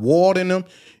not watering them.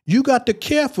 You got to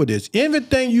care for this.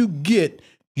 Everything you get,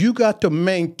 you got to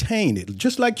maintain it.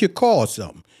 Just like your car or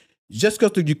something. Just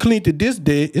because you cleaned it this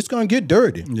day, it's going to get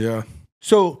dirty. Yeah.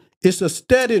 So it's a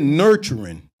steady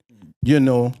nurturing,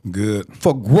 Good.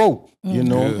 for growth,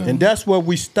 Good. And that's where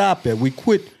we stop at. We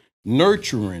quit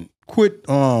nurturing, quit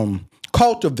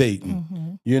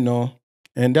cultivating,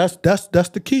 And that's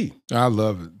the key. I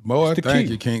love it. Boy, thank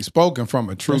you, King. Spoken from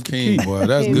a true king, boy.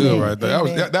 That's good right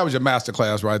there. That was your master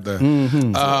class right there.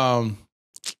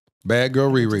 Bad girl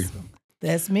Riri.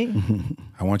 That's me.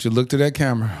 I want you to look to that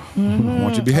camera. I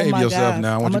want you to behave yourself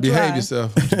now. I want you to behave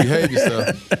yourself.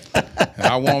 And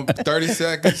I want 30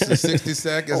 seconds to 60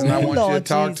 seconds, and I want you to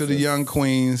talk to the young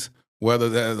queens, whether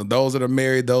those that are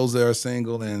married, those that are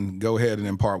single, and go ahead and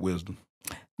impart wisdom.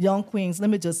 Young queens,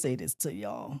 let me just say this to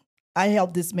y'all. I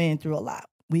help this man through a lot.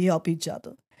 We help each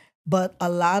other. But a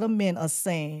lot of men are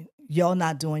saying, y'all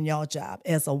not doing your job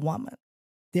as a woman.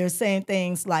 They're saying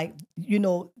things like,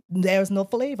 there's no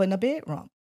flavor in the bedroom.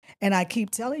 And I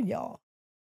keep telling y'all,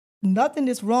 nothing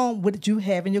is wrong with you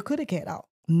having your kitty cat out.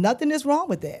 Nothing is wrong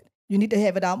with that. You need to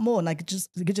have it out more. And I could just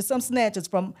get you some snatches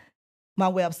from my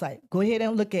website. Go ahead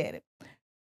and look at it.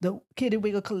 The Kitty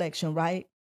Wiggle collection, right?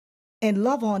 And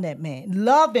love on that man.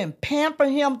 Love him. Pamper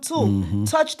him too.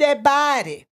 Touch that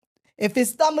body. If his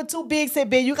stomach too big, say,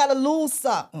 babe, you got to lose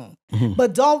something.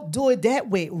 But don't do it that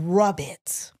way. Rub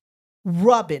it.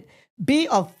 Rub it. Be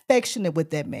affectionate with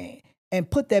that man and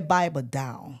put that Bible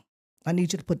down. I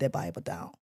need you to put that Bible down.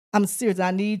 I'm serious.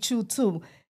 I need you to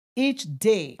each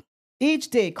day,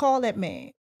 call that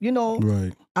man.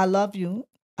 Right. I love you.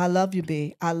 I love you,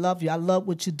 babe. I love you. I love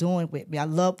what you're doing with me. I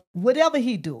love whatever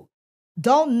he do.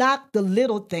 Don't knock the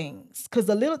little things, because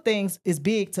the little things is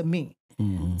big to me.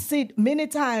 See, many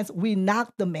times we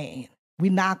knock the man. We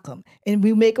knock them and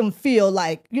we make them feel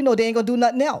like, they ain't gonna do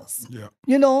nothing else. Yeah.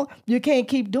 You can't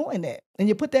keep doing that. And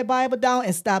you put that Bible down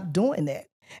and stop doing that.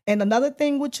 And another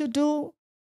thing what you do,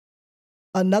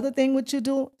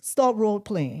 start role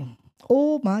playing.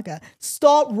 Oh my God.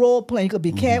 Start role playing. You could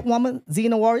be Catwoman,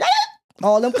 Xena Warrior,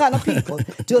 all them kind of people.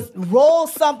 Just role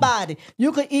somebody.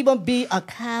 You could even be a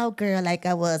cowgirl like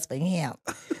I was for him.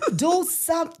 Do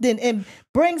something and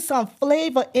bring some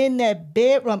flavor in that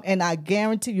bedroom, and I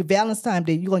guarantee you Valentine's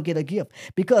Day, you're going to get a gift.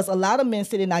 Because a lot of men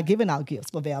say they're not giving out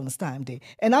gifts for Valentine's Day.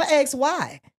 And I ask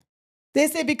why. They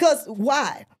say, because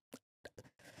why?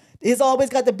 It's always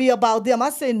got to be about them.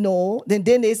 I say, no. Then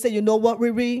they say, you know what,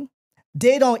 Riri?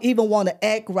 They don't even want to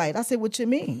act right. I say, what you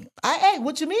mean? I act,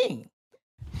 what you mean?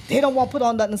 They don't want to put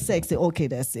on nothing sexy. Okay,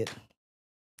 that's it.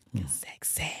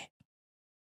 Sexy.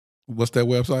 What's that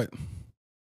website?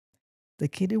 The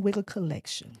Kitty Wiggle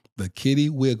Collection. The Kitty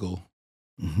Wiggle.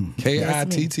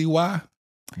 KITTY WIGGLE.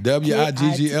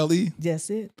 That's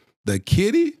it. The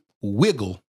Kitty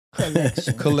Wiggle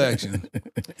Collection.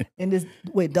 And this,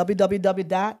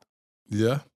 www.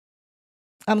 Yeah.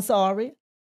 I'm sorry.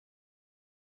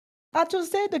 I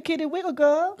just said the Kitty Wiggle,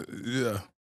 girl. Yeah.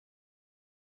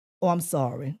 Oh, I'm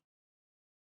sorry.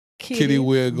 Kitty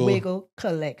Wiggle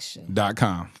Collection.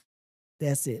 .com.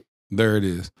 That's it. There it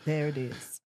is. There it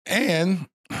is. And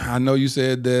I know you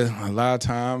said that a lot of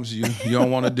times you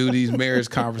don't want to do these marriage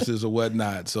conferences or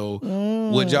whatnot. So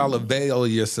would y'all avail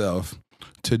yourself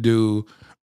to do,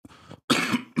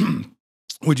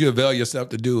 would you avail yourself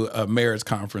to do a marriage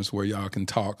conference where y'all can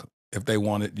talk if they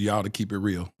wanted y'all to keep it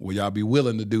real? Will y'all be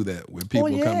willing to do that when people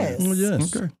come in? Oh,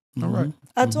 yes. Okay. All right.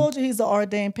 I told you he's an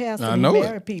ordained pastor. I know he it.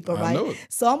 married people, I right? know it.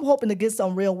 So I'm hoping to get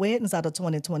some real weddings out of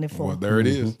 2024. Well, there it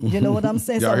is. You know what I'm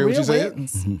saying? Y'all Some hear what real you said?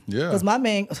 weddings. Yeah. Because my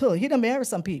man, he done married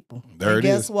some people. There and it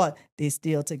guess is. what? They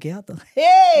still together.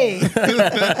 Hey!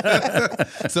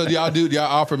 So do y'all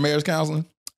offer marriage counseling?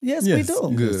 Yes, Yes. we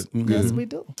do. Good. Yes, we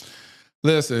do.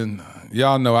 Listen,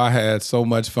 y'all know I had so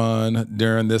much fun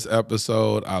during this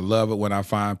episode. I love it when I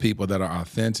find people that are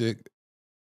authentic,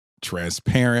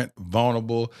 transparent,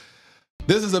 vulnerable.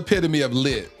 This is epitome of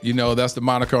lit. That's the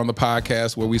moniker on the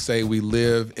podcast where we say we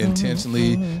live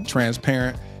intentionally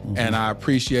transparent. And I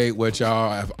appreciate what y'all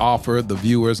have offered, the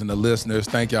viewers and the listeners.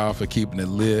 Thank y'all for keeping it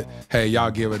lit. Hey, y'all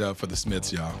give it up for the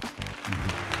Smiths, y'all.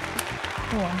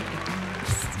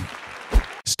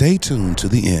 Stay tuned to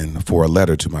the end for a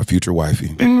letter to my future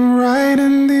wifey. Been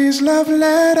writing these love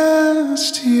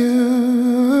letters to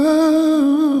you.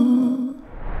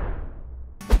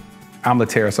 I'm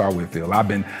Laterra Whitfield. I've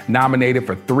been nominated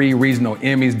for 3 regional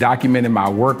Emmys documenting my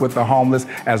work with the homeless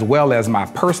as well as my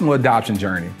personal adoption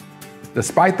journey.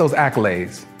 Despite those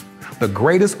accolades, the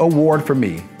greatest award for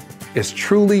me is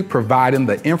truly providing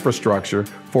the infrastructure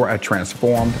for a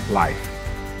transformed life.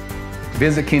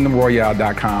 Visit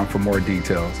kingdomroyale.com for more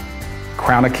details.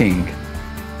 Crown a king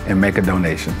and make a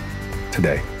donation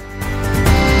today.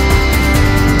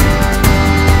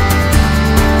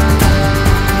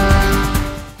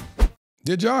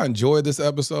 Did y'all enjoy this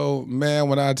episode? Man,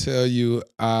 when I tell you,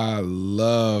 I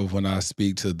love when I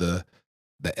speak to the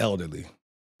elderly.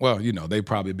 Well, they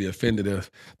probably be offended if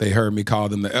they heard me call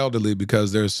them the elderly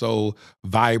because they're so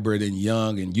vibrant and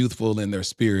young and youthful in their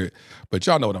spirit. But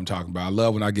y'all know what I'm talking about. I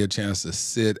love when I get a chance to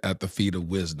sit at the feet of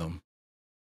wisdom.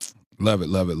 Love it,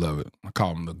 love it, love it. I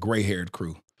call them the gray-haired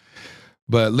crew.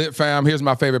 But Lit Fam, here's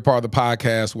my favorite part of the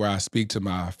podcast where I speak to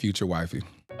my future wifey.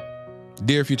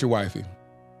 Dear future wifey,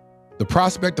 the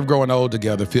prospect of growing old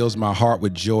together fills my heart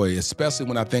with joy, especially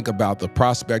when I think about the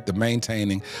prospect of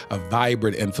maintaining a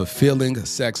vibrant and fulfilling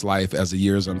sex life as the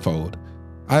years unfold.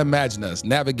 I imagine us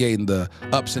navigating the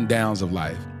ups and downs of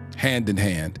life, hand in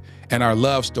hand, and our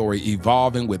love story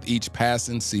evolving with each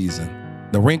passing season.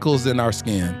 The wrinkles in our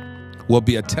skin will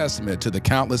be a testament to the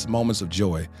countless moments of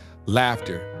joy,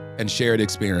 laughter, and shared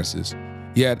experiences.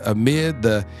 Yet amid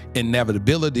the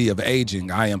inevitability of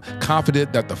aging, I am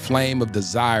confident that the flame of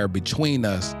desire between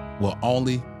us will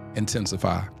only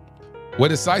intensify.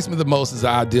 What excites me the most is the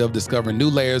idea of discovering new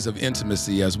layers of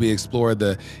intimacy as we explore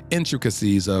the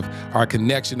intricacies of our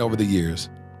connection over the years.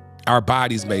 Our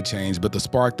bodies may change, but the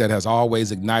spark that has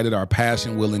always ignited our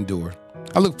passion will endure.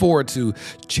 I look forward to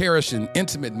cherishing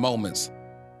intimate moments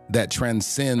that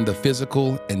transcend the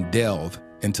physical and delve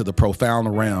into the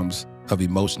profound realms of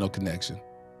emotional connection.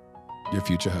 Your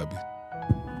future hubby.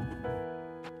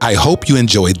 I hope you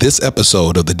enjoyed this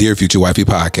episode of the Dear Future Wifey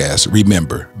podcast.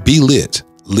 Remember, be lit,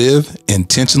 live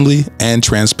intentionally and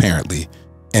transparently,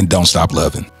 and don't stop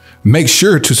loving. Make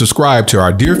sure to subscribe to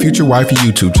our Dear Future Wifey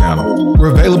YouTube channel.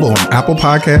 We're available on Apple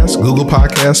Podcasts, Google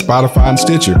Podcasts, Spotify, and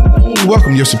Stitcher. We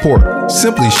welcome your support.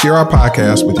 Simply share our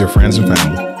podcast with your friends and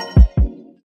family.